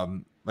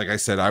 Like I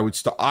said, I would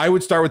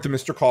start with the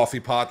Mr.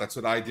 Coffee pot. That's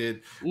what I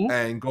did,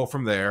 and go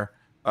from there.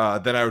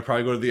 Then I would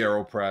probably go to the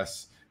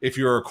AeroPress. If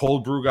you're a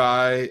cold brew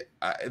guy,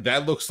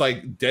 that looks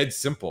like dead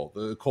simple.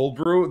 The cold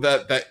brew,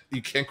 that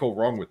you can't go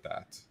wrong with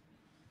that.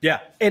 Yeah,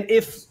 and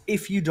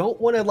if you don't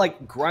want to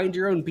like grind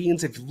your own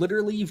beans, if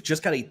literally you've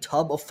just got a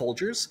tub of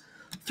Folgers,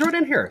 throw it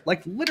in here.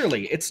 Like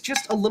literally, it's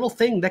just a little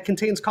thing that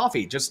contains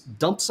coffee. Just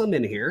dump some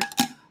in here,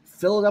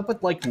 fill it up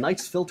with like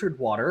nice filtered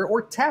water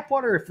or tap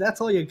water if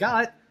that's all you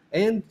got,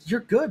 and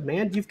you're good,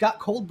 man. You've got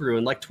cold brew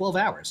in like 12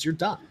 hours. You're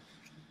done.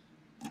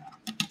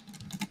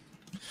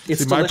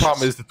 See, my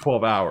problem is the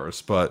 12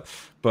 hours, but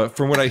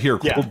from what I hear,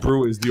 cold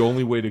brew is the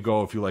only way to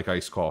go if you like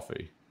iced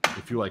coffee.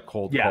 If you like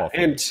cold coffee.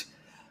 And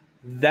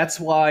that's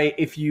why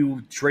if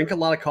you drink a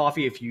lot of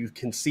coffee, if you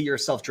can see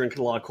yourself drinking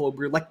a lot of cold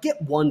brew, like get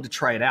one to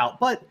try it out.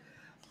 But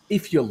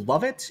if you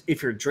love it,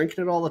 if you're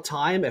drinking it all the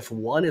time, if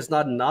one is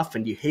not enough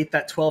and you hate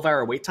that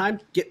 12-hour wait time,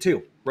 get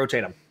two.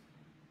 Rotate them.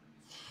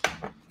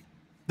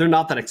 They're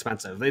not that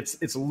expensive.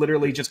 It's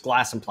literally just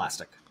glass and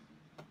plastic.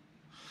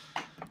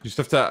 You just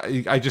have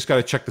to. I just got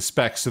to check the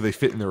specs so they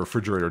fit in the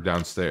refrigerator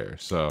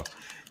downstairs. So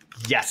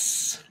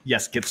yes,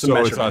 get some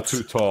measurements. It's not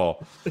too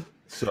tall.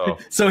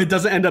 So it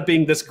doesn't end up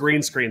being this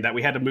green screen that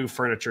we had to move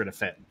furniture to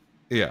fit.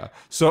 Yeah.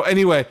 So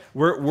anyway,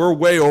 we're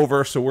way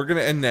over, so we're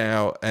gonna end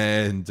now.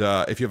 And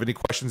if you have any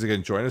questions,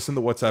 again, join us in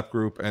the WhatsApp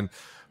group. And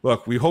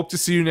look, we hope to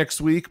see you next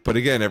week. But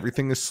again,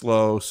 everything is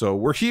slow, so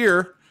we're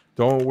here.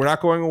 We're not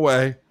going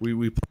away.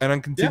 We plan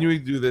on continuing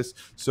to do this.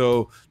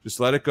 So just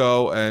let it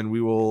go, and we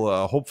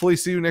will hopefully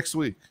see you next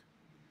week.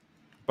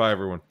 Bye,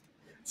 everyone.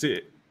 See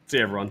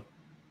everyone.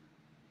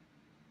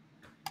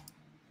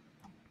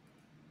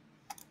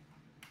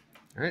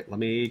 All right, let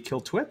me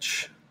kill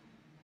Twitch.